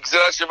didn't say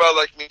Gezerah Sheva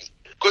like me.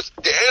 Because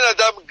a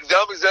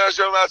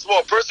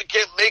person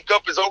can't make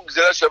up his own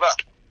Gezerah Sheva.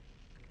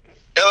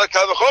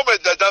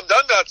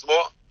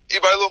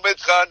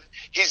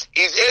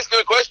 He's asking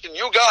a question.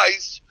 You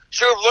guys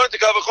should have learned the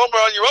Kal V'chomer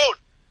on your own.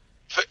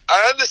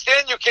 I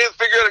understand you can't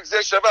figure out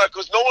Gezerah Sheva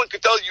because no one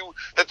can tell you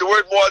that the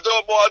word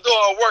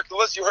Moado worked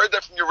unless you heard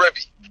that from your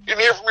Rebbe. You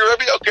didn't hear from your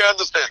Rebbe? Okay, I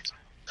understand.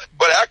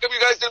 But how come you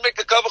guys didn't make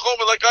the Kal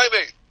V'chomer like I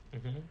made?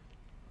 Mm-hmm.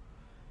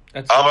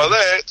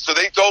 So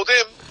they told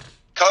him,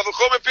 Kal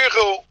V'chomer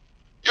pirchu.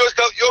 Your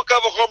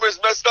Kal V'chomer is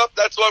messed up,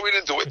 that's why we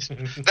didn't do it.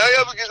 Now you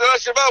have a Gezerah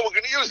Sheva, we're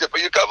going to use it,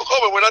 but your Kal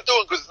V'chomer we're not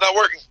doing because it's not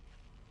working.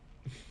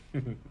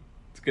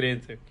 It's a good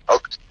answer.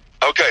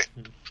 Okay.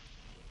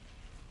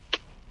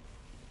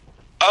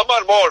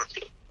 Amar Mor,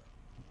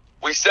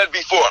 we said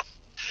before,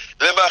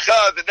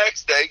 the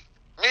next day,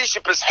 we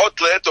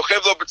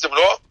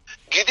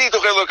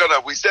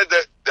said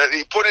that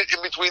he put it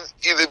in between,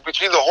 either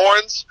between the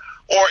horns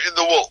or in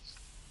the wool.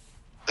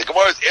 The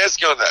Gemara is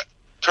asking on that.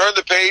 Turn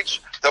the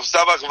page. How are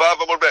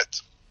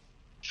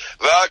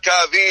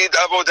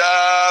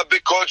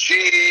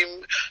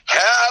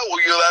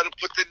you allowed to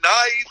put the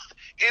knife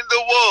in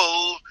the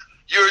wool?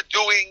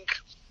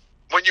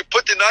 When you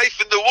put the knife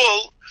in the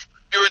wool,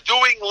 you're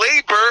doing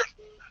labor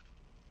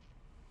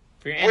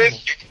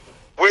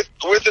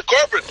with the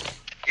carbon.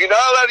 You're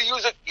not allowed to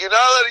use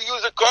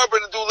a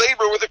carbon and do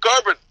labor with a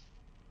carbon.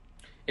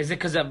 Is it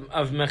because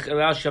of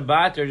Mechilal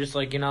Shabbat, or just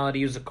like you're not allowed to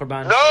use a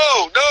korban?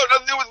 No,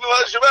 nothing to do with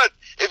Mechilal Shabbat.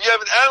 If you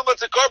have an animal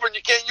that's a carbon,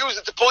 you can't use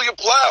it to pull your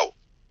plow.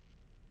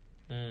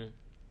 You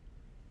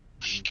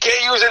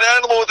can't use an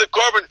animal with a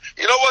carbon.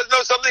 You know what?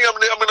 No, something. I'm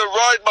going to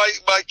ride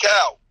my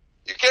cow.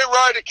 You can't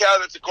ride a cow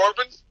that's a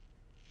carbon.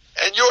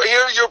 And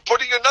you're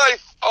putting a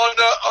knife on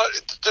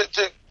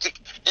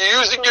you're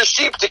using your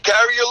sheep to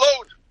carry your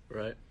load.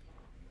 Right.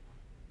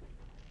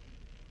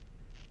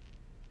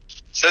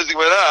 Says the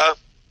Gemara,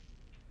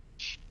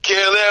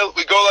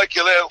 we go like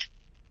Hillel.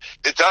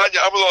 Itanya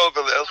Amlo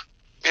Hillel.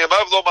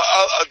 Mi'amav lo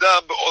ma'al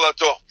adam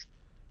be'olato.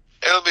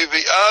 El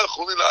mivi'ah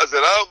chulin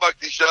la'azara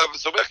u'makdisha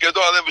v'somech yado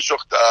alem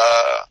v'shochta.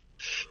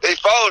 They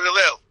followed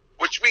Hillel,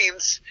 which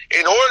means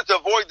in order to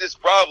avoid this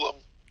problem,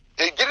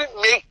 they didn't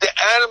make the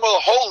animal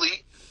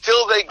holy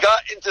till they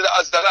got into the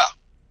azara.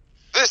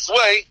 This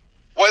way,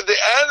 when the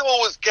animal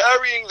was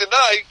carrying the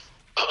knife,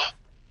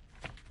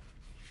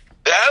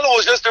 the animal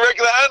was just a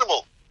regular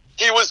animal.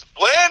 He was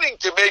planning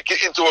to make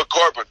it into a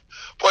carbon,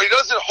 but he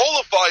doesn't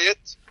holify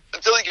it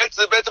until he gets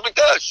to the Beit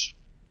HaMikdash.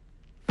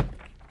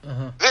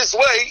 This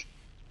way,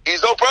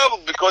 he's no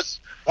problem, because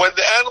when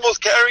the animal's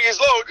carrying his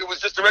load, it was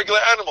just a regular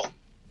animal.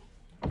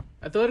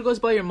 I thought it goes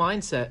by your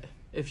mindset.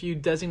 If you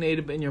designate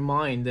it in your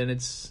mind, then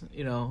it's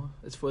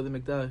for the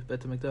Mikdash,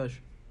 Beit HaMikdash.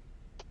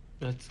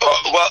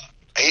 Well,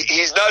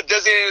 he's not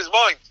designating his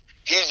mind.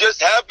 He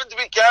just happened to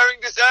be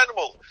carrying this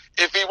animal.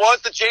 If he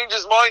wants to change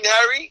his mind,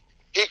 Harry,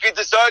 he can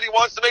decide he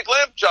wants to make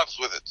lamb chops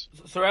with it.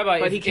 So Rabbi,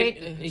 but he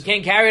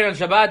can't carry it on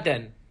Shabbat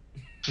then?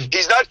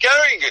 He's not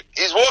carrying it.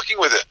 He's walking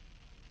with it.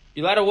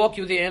 You allowed to walk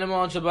with the animal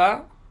on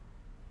Shabbat?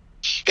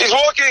 He's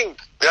walking.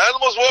 The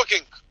animal's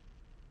walking.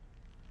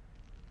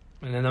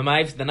 And then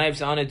the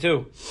knife's on it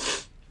too.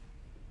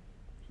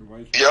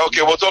 Yeah,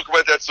 okay, we'll talk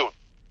about that soon.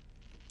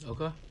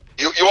 Okay.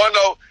 You want to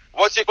know,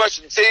 what's your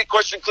question? Say your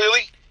question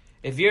clearly.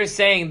 If you're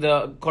saying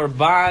the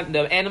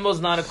animal's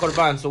not a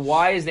korban, so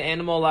why is the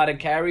animal allowed to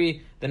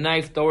carry the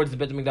knife towards the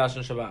Bet Mikdash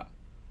on Shabbat.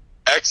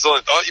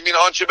 Excellent. Oh, you mean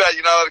on Shabbat,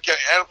 you're not allowed to carry,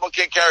 animal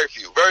can't carry for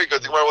you. Very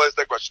good. The Gemara will ask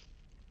that question.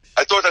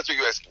 I thought that's what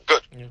you were asking.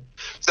 Good. Yeah.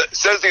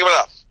 Says the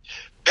Gemara.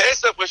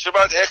 Pesach for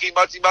Shabbat, Hechi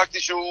Mati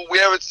Makdishu, we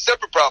have a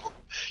separate problem.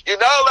 You're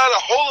not allowed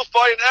to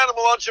holify an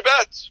animal on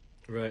Shabbat.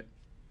 Right.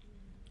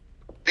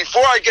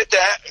 Before I get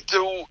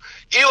to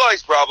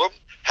Eli's problem,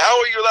 how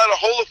are you allowed to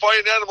holify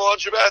an animal on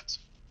Shabbat?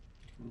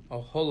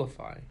 Oh,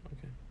 holify.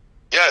 Okay.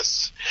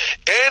 Yes.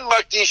 En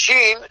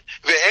makdishin,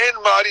 ve'en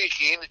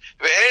marichin,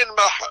 ve'en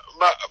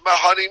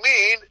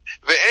maharimin,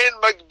 ve'en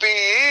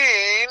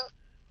magbiin,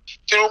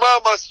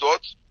 tiruma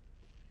mastot,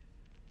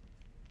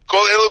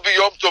 kol elu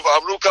b'yom tov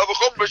amru kal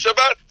v'chom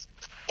b'shabbat.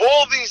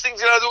 All these things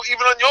you're not do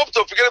even on Yom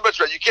Tov. Forget about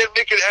Shabbat. You can't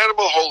make an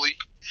animal holy.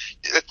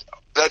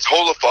 That's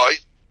holified.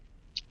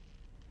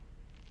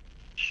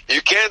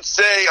 You can't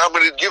say, I'm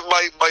going to give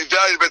my value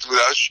to Bet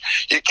Mikdash.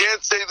 You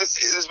can't say this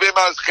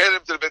Be'emaz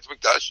Cherem to the Bet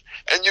Mikdash.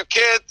 And you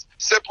can't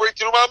separate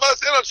Tirumah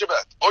Mas and on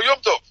Shabbat. Or Yom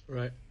Tov.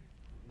 Right.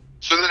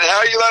 So then how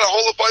are you allowed to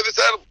holify this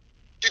animal?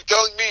 You're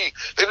telling me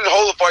they didn't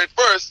holify it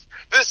first.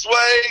 This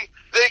way,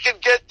 they can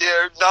get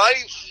their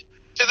knife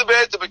to the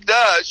Bet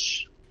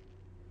Mikdash.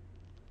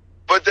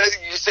 But then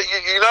you say,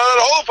 you're not allowed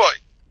to holify.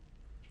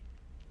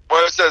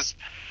 Where it says,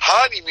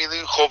 Hani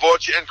meaning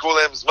Chovot she'en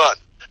kulem zman.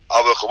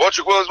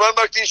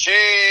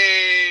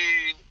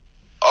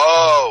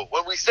 Oh,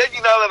 when we said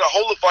you're not allowed to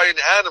holify an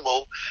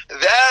animal,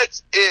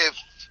 that's if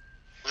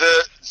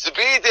the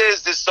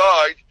Zabides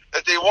decide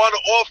that they want to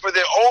offer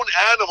their own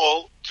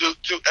animal to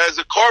as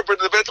a korban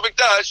in the Beit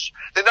HaMikdash,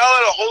 they're not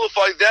allowed to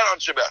holify that on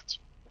Shabbat.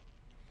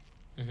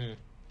 Mm-hmm.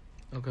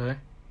 Okay.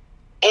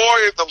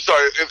 Or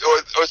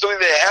something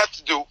they have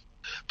to do,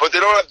 but they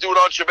don't have to do it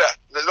on Shabbat.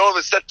 They don't have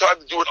a set time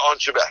to do it on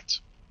Shabbat.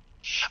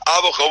 But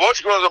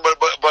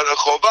a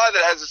chovah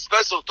that has a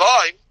special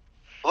time,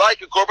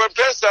 like a korban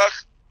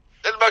Pesach,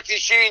 then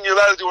makdishin, you're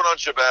allowed to do it on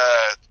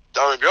Shabbat.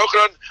 A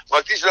korban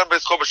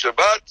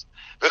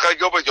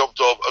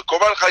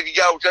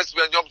chagigah, which has to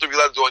be on Yom Tov, you're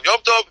allowed to do on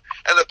Yom Tov,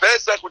 and the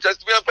Pesach, which has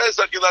to be on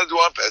Pesach, you're allowed to do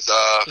on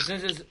Pesach. So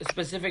since this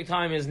specific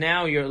time is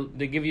now,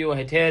 they give you a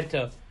heter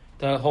to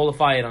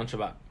holify it on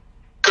Shabbat.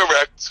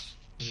 Correct.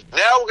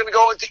 Now we're going to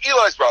go into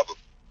Eli's problem.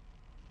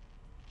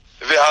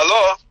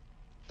 V'halo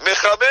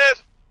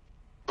mechamer.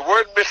 The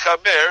word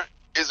mechamer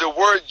is a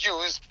word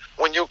used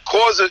when you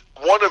cause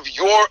one of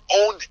your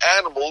owned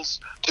animals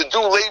to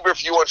do labor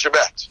for you on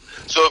Shabbat.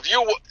 So if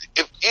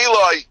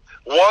Eli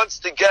wants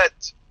to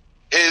get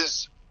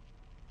his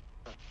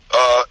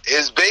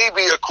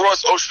baby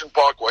across Ocean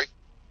Parkway,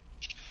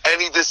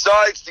 and he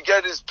decides to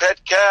get his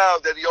pet cow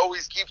that he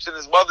always keeps in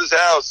his mother's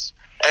house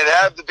and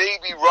have the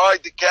baby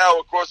ride the cow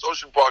across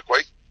Ocean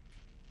Parkway,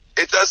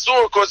 it's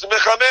asur because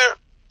mechamer.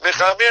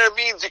 Mechamer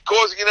means you're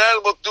causing an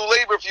animal to do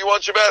labor for you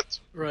on Shabbat.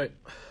 Right.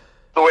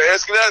 So we're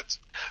asking that.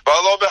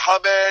 V'alo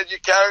mechamer, you're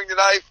carrying the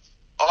knife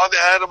on the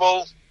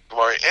animal.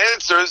 Gemara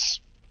answers,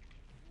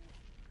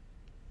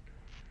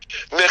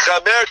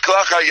 mechamer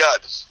klach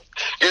hayad.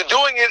 You're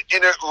doing it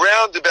in a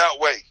roundabout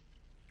way.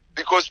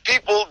 Because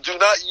people do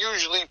not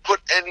usually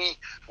put any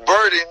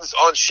burdens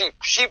on sheep.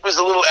 Sheep is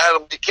a little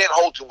animal, you can't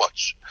hold too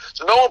much.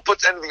 So no one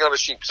puts anything on a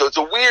sheep. So it's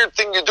a weird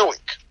thing you're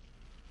doing.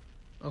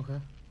 Okay.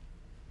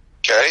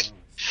 Okay?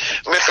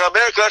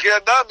 Mechamer klach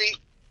hayad nami.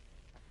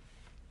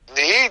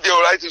 The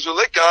Gemara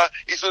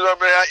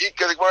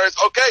is,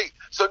 okay,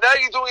 so now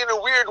you're doing it in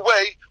a weird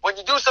way. When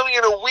you do something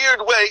in a weird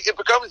way, it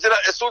becomes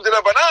asur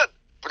d'Rabbanan.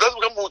 It doesn't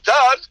become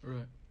mutar.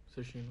 Right.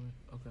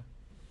 Okay.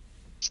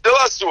 Still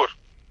asur.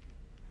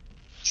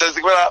 Says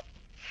the Gemara,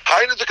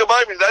 Hainu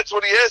Tekamayim, that's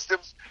what he asked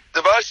him.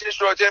 Devar sheyesh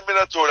ro'atem min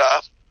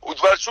haTorah,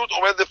 u'dvar shut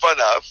omed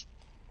lefanav,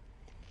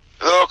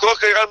 v'lo kol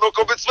kairan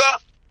mokom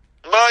b'tzvah.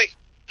 Mai.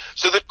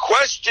 So the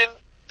question,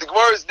 the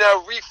Gemara is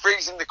now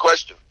rephrasing the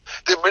question.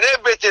 The Bnei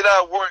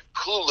Betera weren't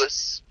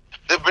clueless.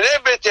 The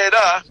Bnei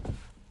Betera,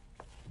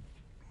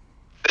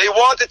 they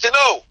wanted to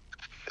know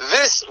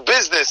this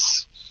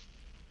business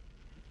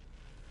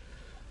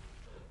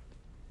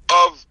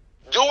of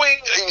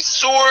doing a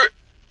sur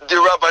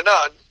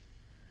d'Rabbanan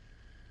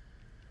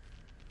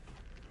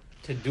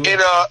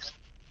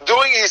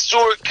doing a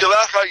sur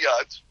kilach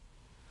hayad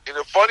in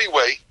a funny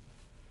way.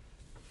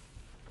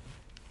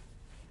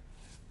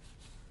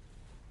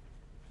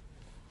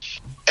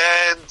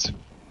 And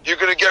you're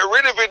going to get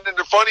rid of it in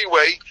a funny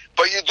way,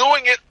 but you're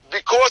doing it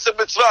because of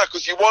mitzvah,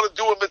 because you want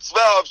to do a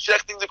mitzvah of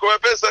shechting the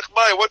Korban Pesach.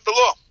 What's the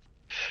law?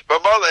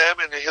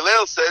 And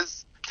Hillel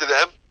says to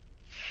them,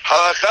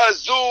 Halacha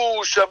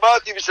zu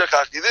shamati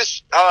v'shachachti.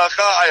 This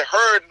halacha I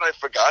heard and I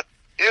forgot.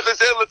 Let's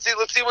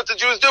see what the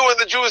Jews do, and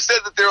the Jews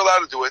said that they're allowed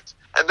to do it.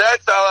 And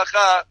that's the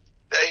halacha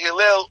that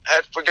Hillel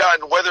had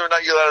forgotten whether or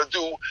not you're allowed to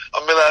do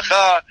a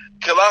melacha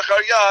kilach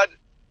hayad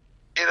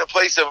in a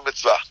place of a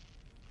mitzvah.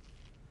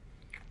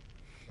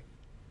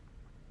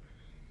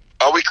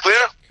 Are we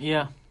clear?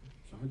 Yeah.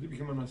 So how did he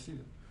become a Nasi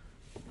then?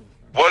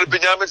 What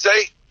did Binyamin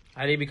say?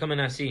 How did he become a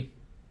Nasi?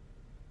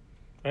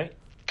 Right?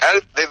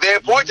 They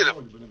appointed him.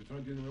 Ben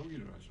Betra didn't know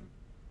either. I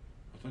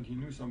thought he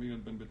knew something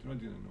that Ben Betra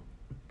didn't know.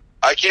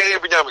 I can't hear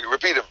Binyamin.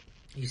 Repeat him.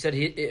 He said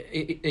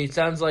it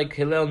sounds like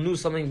Hillel knew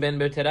something Ben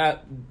Betera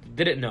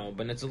didn't know,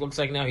 but it looks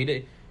like now he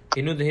did.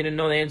 He knew that he didn't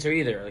know the answer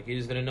either. Like he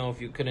just didn't know if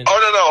you couldn't.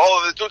 Oh no, hold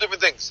on. There's two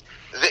different things.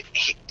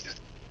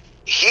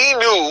 He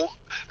knew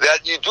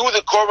that you do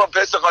the Korban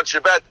Pesach on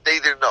Shabbat. They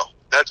didn't know.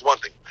 That's one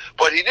thing.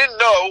 But he didn't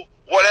know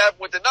what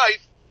happened with the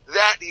knife.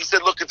 That he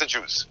said, look at the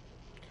Jews.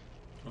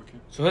 Okay.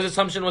 So his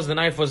assumption was the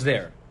knife was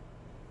there.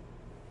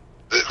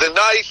 The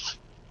knife.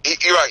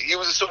 You're right. He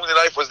was assuming the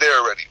knife was there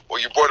already, or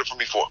you brought it from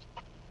before.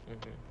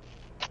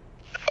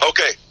 Mm-hmm.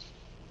 Okay.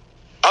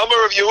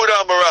 Amar of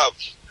Yehuda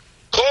Amarav.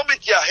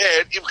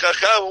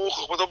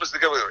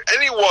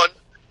 Anyone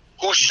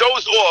who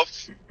shows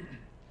off,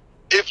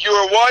 if you're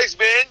a wise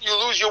man, you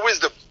lose your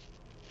wisdom.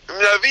 And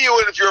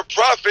if you're a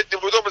prophet, you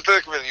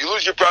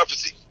lose your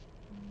prophecy.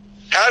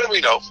 How do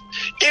we know?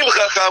 We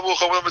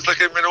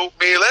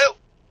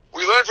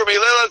learn from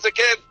Hillel as a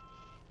kid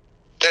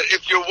that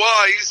if you're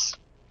wise,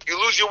 you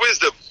lose your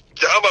wisdom.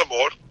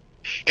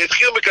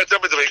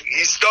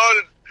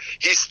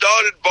 He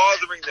started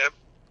bothering them.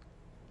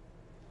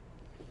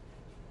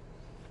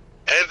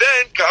 And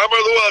then Hashem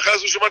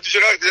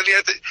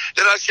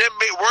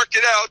worked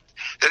it out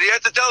that he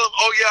had to tell him,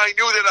 oh yeah, I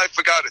knew that I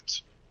forgot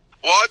it.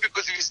 Why?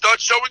 Because if you start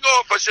showing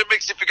off, Hashem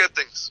makes you forget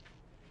things.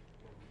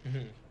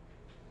 Mm-hmm.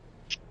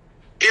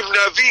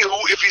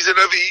 If he's a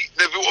Navi,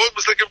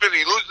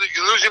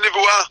 you lose your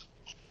Nevuah.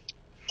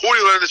 Who do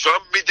you learn this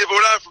from?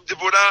 From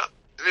Devorah,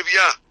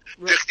 Neviah.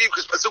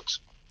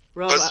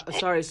 Rob,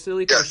 sorry,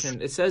 silly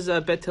question. It says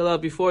Bet Hillel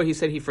before he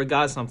said he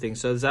forgot something.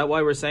 So is that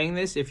why we're saying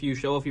this? If you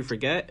show off, you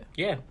forget?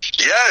 Yeah.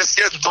 Yes.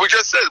 That's what we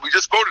just said. We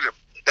just quoted him.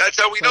 That's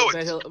how we know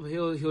it.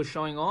 He was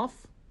showing off?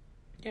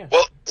 Yeah.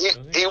 Well,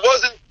 he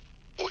wasn't.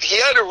 He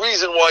had a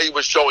reason why he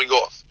was showing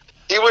off.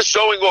 He was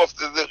showing off.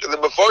 The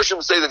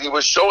Mefarshim say that he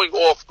was showing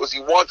off because he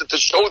wanted to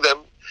show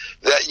them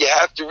that you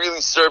have to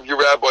really serve your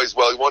rabbis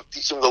well. He wanted to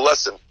teach them the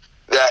lesson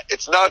that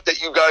it's not that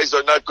you guys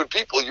are not good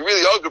people. You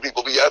really are good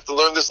people, but you have to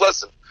learn this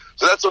lesson.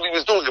 So that's what he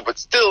was doing. But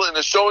still, in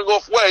a showing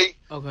off way,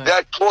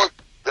 that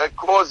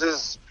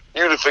causes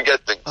you to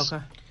forget things.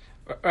 Okay.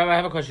 Rabbi, I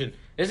have a question.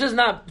 This is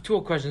not two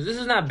questions. This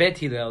is not Bet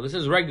Hillel. This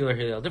is regular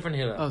Hillel, different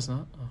Hillel. Oh, it's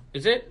not? Oh.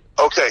 Is it?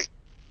 Okay.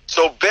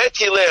 So Bet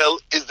Hillel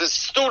is the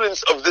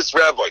students of this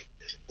rabbi.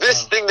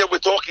 This thing that we're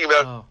talking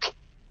about,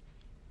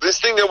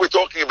 this thing that we're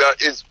talking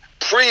about is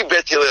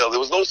pre-Bet Hillel. There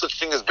was no such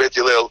thing as Bet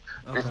Hillel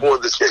before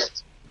this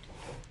case.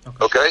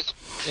 Okay?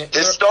 Yeah,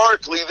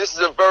 Historically, this is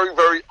a very,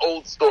 very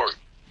old story.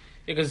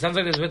 Because it sounds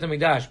like there's Beit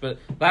HaMikdash. But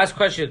last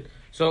question.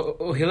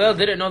 So Hillel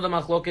didn't know the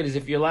machloket is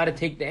if you're allowed to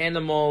take the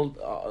animal,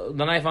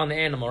 the knife on the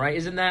animal, right?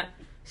 Isn't that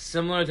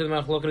similar to the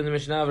machloket in the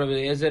Mishnah of Rabbi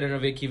Eliezer and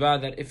Rabbi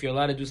Akiva that if you're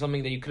allowed to do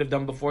something that you could have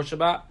done before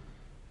Shabbat?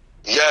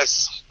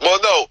 Yes. Well,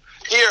 no.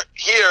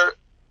 Here,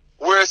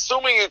 we're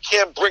assuming you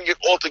can't bring it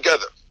all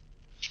together.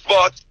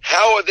 But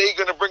how are they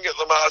going to bring it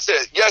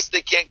l'maaseh? Yes,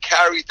 they can't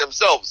carry it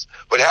themselves,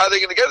 but how are they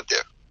going to get it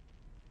there?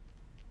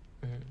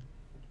 Mm-hmm.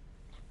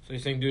 So you're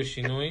saying do a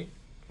shinui,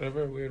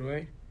 whatever, weird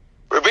way?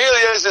 Rabbi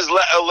Eliezer is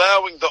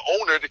allowing the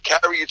owner to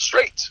carry it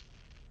straight.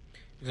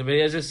 Because Rabbi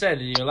Eliezer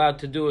said you're allowed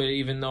to do it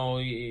even though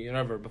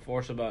whatever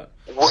before Shabbat.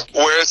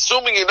 We're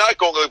assuming you're not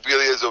going to Rabbi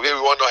Eliezer. Here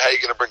we want to know how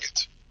you're going to bring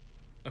it.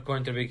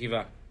 According to Rabbi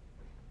Akiva.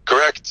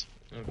 Correct.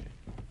 Okay.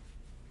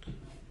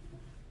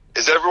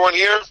 Is everyone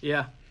here?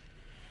 Yeah.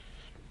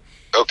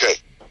 Okay.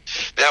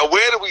 Now,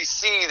 where do we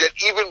see that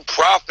even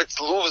prophets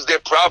lose their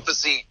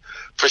prophecy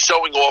for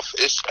showing off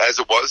as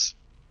it was?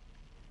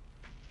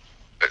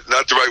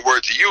 Not the right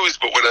word to use,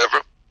 but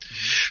whatever.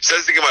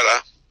 Says the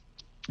Gemara,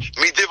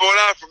 Mi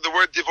Devorah, from the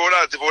word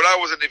Devorah. Devorah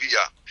was a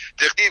Nevi'ah.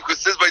 Techniv, because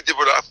it says by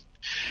Devorah,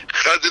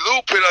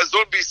 Chadlu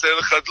perazon b'Yisrael,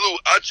 Chadlu,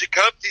 ad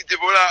shekamti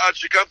Devorah, ad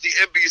shekamti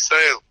em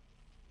b'Yisrael.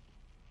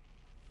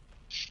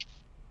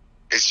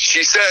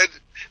 She said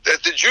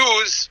that the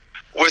Jews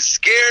were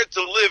scared to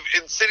live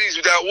in cities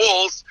without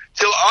walls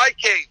till I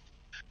came.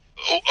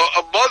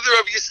 A mother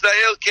of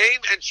Yisrael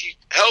came and she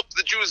helped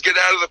the Jews get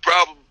out of the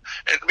problem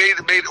and made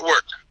it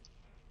work.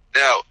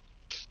 Now,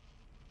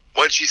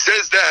 when she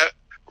says that,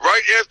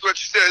 right afterwards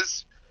she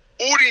says,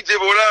 Uri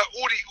Devorah,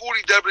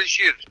 Uri Dabri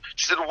Shir.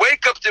 She said,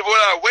 wake up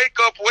Devorah, wake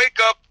up,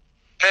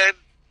 and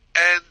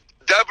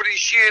Dabri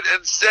Shir,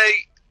 and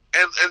say,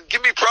 and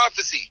give me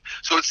prophecy.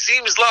 So it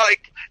seems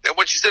like that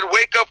when she said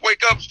wake up,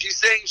 she's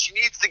saying she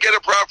needs to get her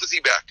prophecy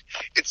back.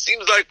 It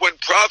seems like when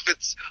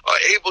prophets are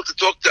able to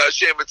talk to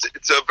Hashem,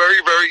 it's a very,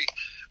 very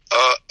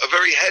a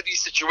very heavy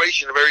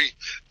situation, a very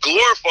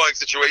glorifying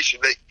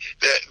situation.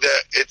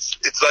 That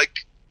it's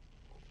like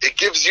it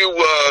gives you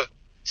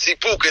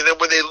sipuk, and then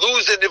when they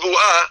lose the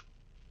nivuah,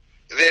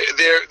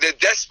 they're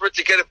desperate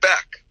to get it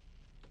back,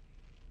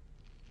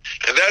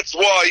 and that's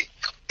why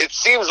it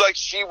seems like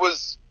she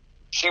was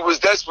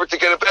desperate to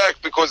get it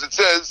back, because it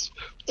says,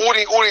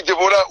 Uri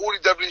Devorah, Uri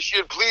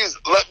Dabrishir, please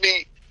let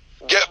me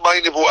get my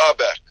Nivu'ah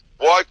back.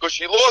 Why? Because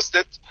she lost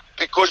it,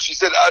 because she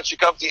said, Ad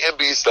Shekamti Em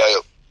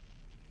B'Yisrael.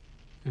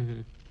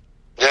 Mm-hmm.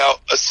 Now,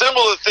 a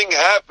similar thing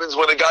happens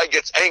when a guy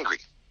gets angry.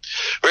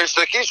 Rish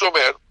Lakish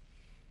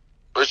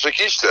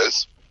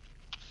says,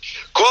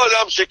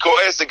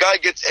 The guy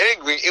gets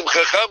angry. A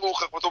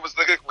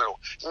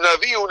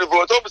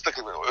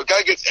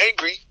guy gets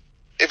angry.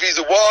 If he's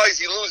wise,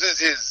 he loses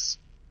his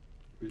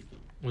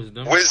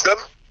wisdom.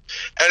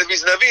 And if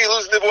he's Navi, he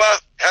loses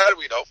Nibuah. How do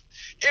we know?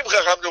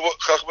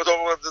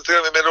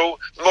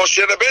 Moshe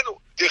Rabbeinu.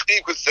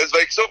 It says,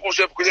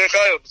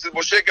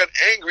 Moshe got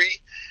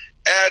angry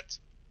at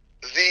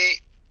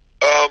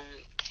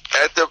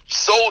the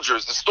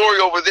soldiers. The story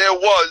over there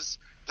was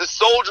the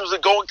soldiers are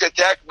going to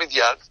attack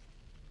Midian,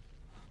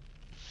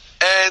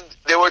 and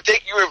they were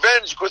taking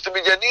revenge because the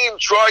Midianim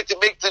tried to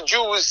make the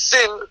Jews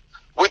sin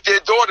with their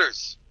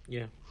daughters.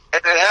 Yeah.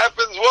 And what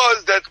happened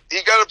was that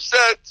he got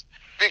upset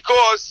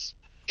because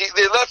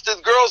they left the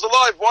girls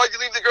alive. Why did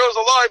you leave the girls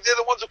alive? They're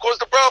the ones who caused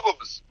the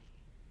problems.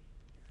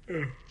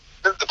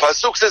 The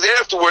Pasuk says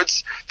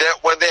afterwards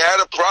that when they had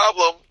a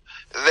problem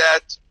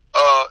that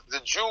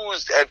the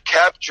Jews had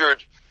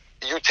captured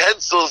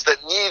utensils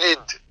that needed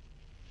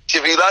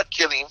Tivilat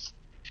Kelim,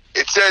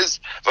 it says,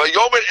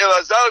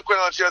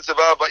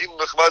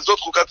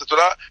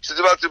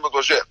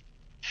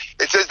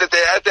 it says that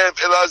they had to have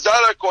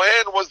Elazar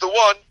Kohen was the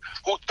one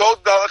who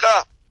told the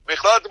halakha.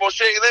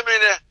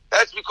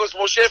 That's because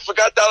Moshe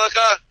forgot the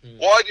halakha.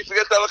 Why did he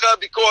forget the halakha?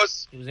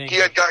 Because he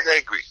had gotten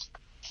angry.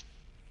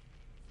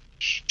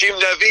 Kim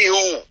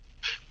Navi,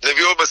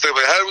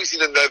 how do we see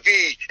the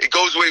Navi? It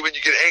goes away when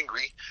you get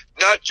angry.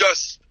 Not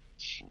just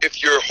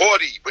if you're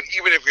haughty, but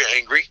even if you're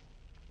angry.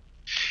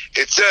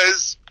 It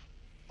says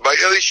by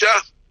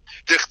Elisha,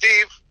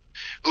 Tichtiv,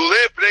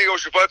 Lule Pnei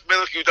Yoshaphat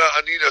Melech Yudah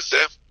Ani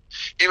Naseh,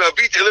 Im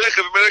Abit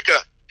Elecha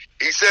B'Meleka.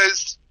 He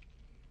says,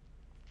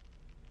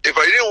 if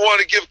I didn't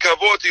want to give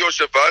kavod to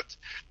Yoshaphat,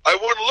 I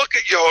wouldn't look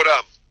at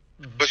Yehoram,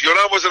 because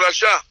Yehoram was a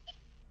Rasha.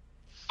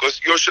 Because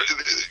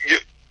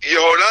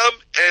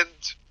Yehoram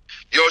and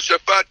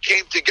Yoshaphat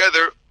came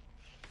together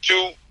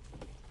to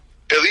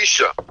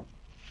Elisha,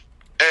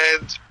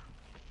 and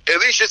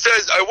Elisha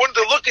says, I wouldn't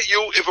have looked at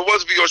you if it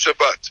wasn't for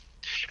Yoshaphat.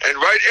 And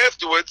right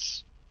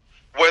afterwards,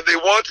 when they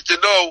wanted to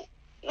know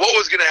what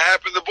was going to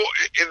happen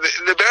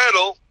in the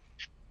battle,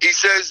 he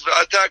says,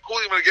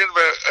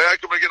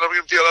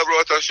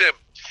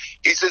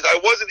 he says, I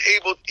wasn't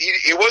able,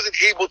 he wasn't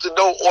able to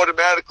know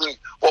automatically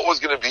what was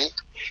going to be.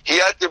 He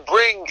had to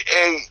bring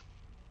a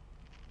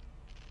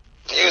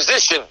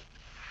musician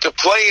to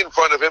play in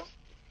front of him.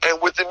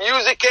 And with the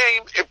music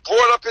came, it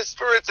brought up his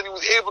spirits, and he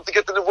was able to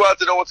get the Nebuah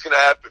to know what's going to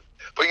happen.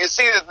 But you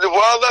see, the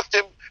Nebuah left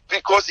him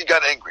because he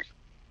got angry.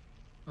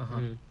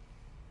 Amar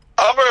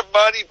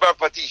Mani Bar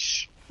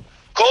Patish,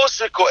 Kol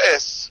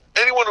shekoes,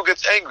 anyone who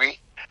gets angry,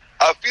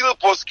 afilu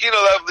poskin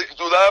alav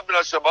l'gdulah min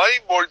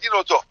hashamayim mordin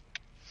oto.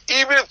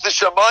 Even if the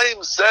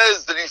Shamayim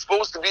says that he's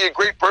supposed to be a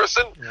great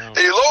person,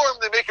 they lower him,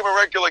 they make him a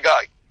regular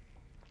guy.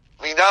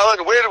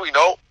 Minalan, where do we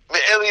know?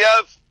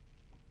 Eliav.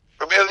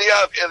 From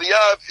Eliav.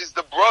 Eliav is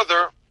the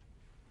brother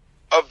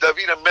of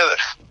David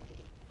HaMelech,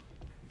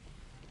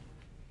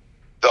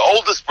 the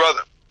oldest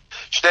brother.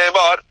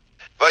 Shneimar,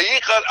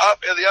 Vayichan af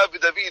Eliav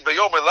v'David,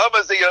 Vayomer,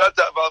 Lama ze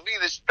yarata v'almi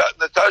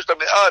natashta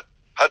me'at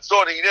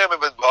hatzon hinem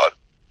v'edbar.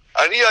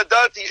 Ani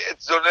yadati et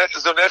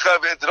zonecha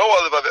v'et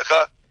roa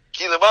levavecha,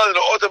 ki leman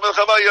ro'ot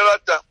ha'melchama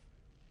yarata.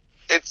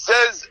 It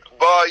says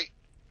by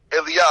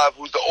Eliav,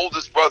 who's the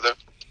oldest brother,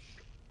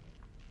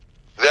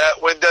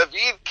 that when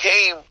David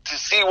came to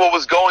see what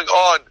was going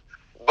on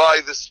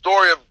by the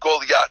story of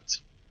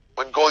Goliath,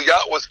 when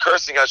Goliath was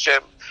cursing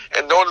Hashem,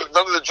 and none of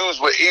the Jews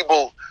were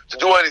able to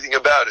do anything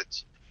about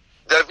it,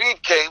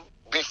 David came,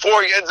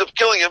 before he ends up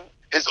killing him,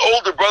 his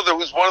older brother,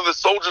 who's one of the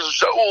soldiers of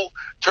Shaul,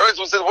 turns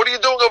and says, what are you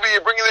doing over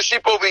here, bringing the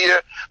sheep over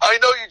here? I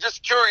know you're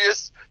just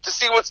curious to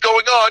see what's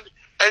going on,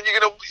 and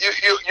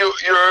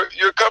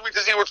you're coming to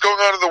see what's going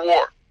on in the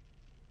war.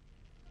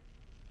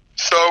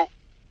 So,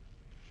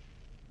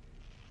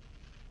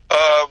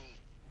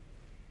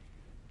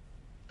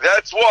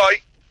 that's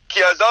why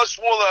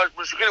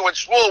when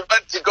Shmuel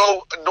went to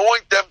go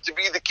anoint them to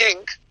be the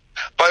king,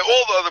 by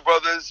all the other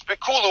brothers,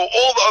 Bekulu,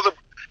 all the other,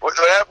 what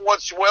happened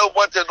once Shmuel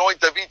went to anoint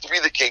David to be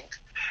the king,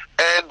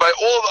 and by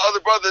all the other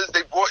brothers,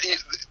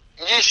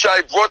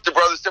 Yishai brought the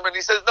brothers to him, and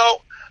he says,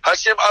 no,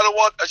 Hashem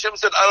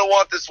said, I don't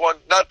want this one,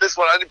 not this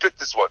one, I didn't pick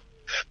this one.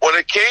 When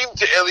it came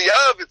to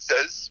Eliav, it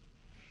says,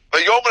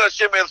 Vayomer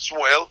Hashem el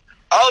Shmuel,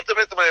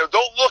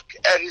 don't look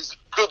at his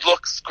good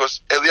looks,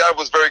 because Eliav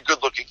was very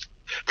good looking.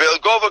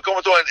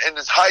 And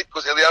his height,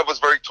 because Eliav was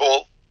very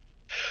tall.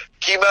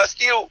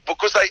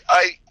 Because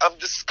I'm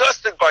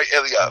disgusted by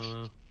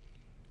Eliav.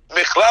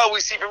 Michlau, we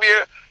see from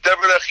here, that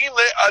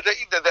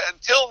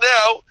until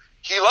now,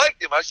 he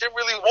liked him. Hashem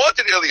really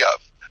wanted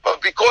Eliav. But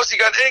because he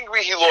got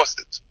angry, he lost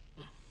it.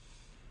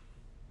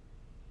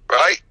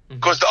 Right?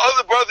 Because the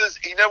other brothers,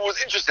 he never was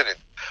interested in.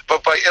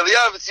 But by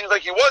Eliav, it seems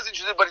like he was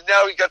interested, but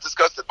now he got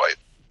disgusted by it.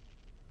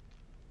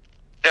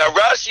 Now,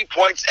 Rashi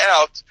points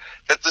out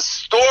that the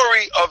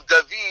story of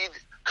David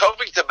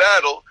coming to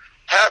battle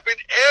happened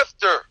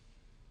after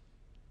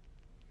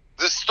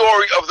the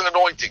story of the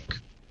anointing.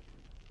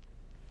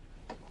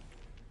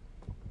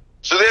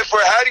 So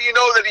therefore, how do you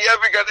know that he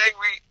ever got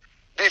angry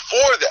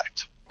before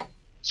that?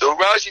 So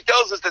Rashi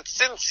tells us that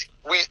since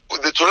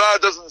the Torah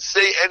doesn't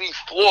say any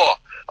flaw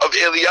of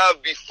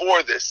Eliyav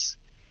before this,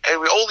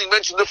 and we only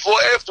mention the flaw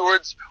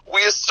afterwards,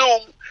 we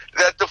assume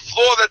that the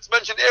flaw that's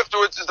mentioned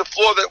afterwards is the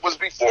flaw that was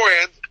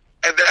beforehand,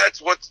 and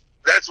that's what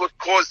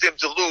caused him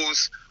to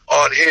lose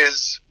on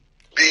his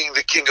being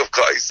the king of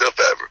Klal Yisrael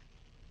forever.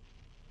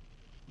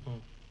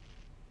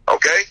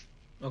 Okay?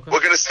 We're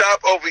going to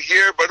stop over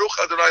here. Baruch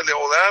Adonai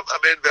Le'olam.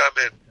 Amen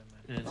ve'amen.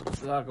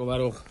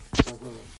 Baruch.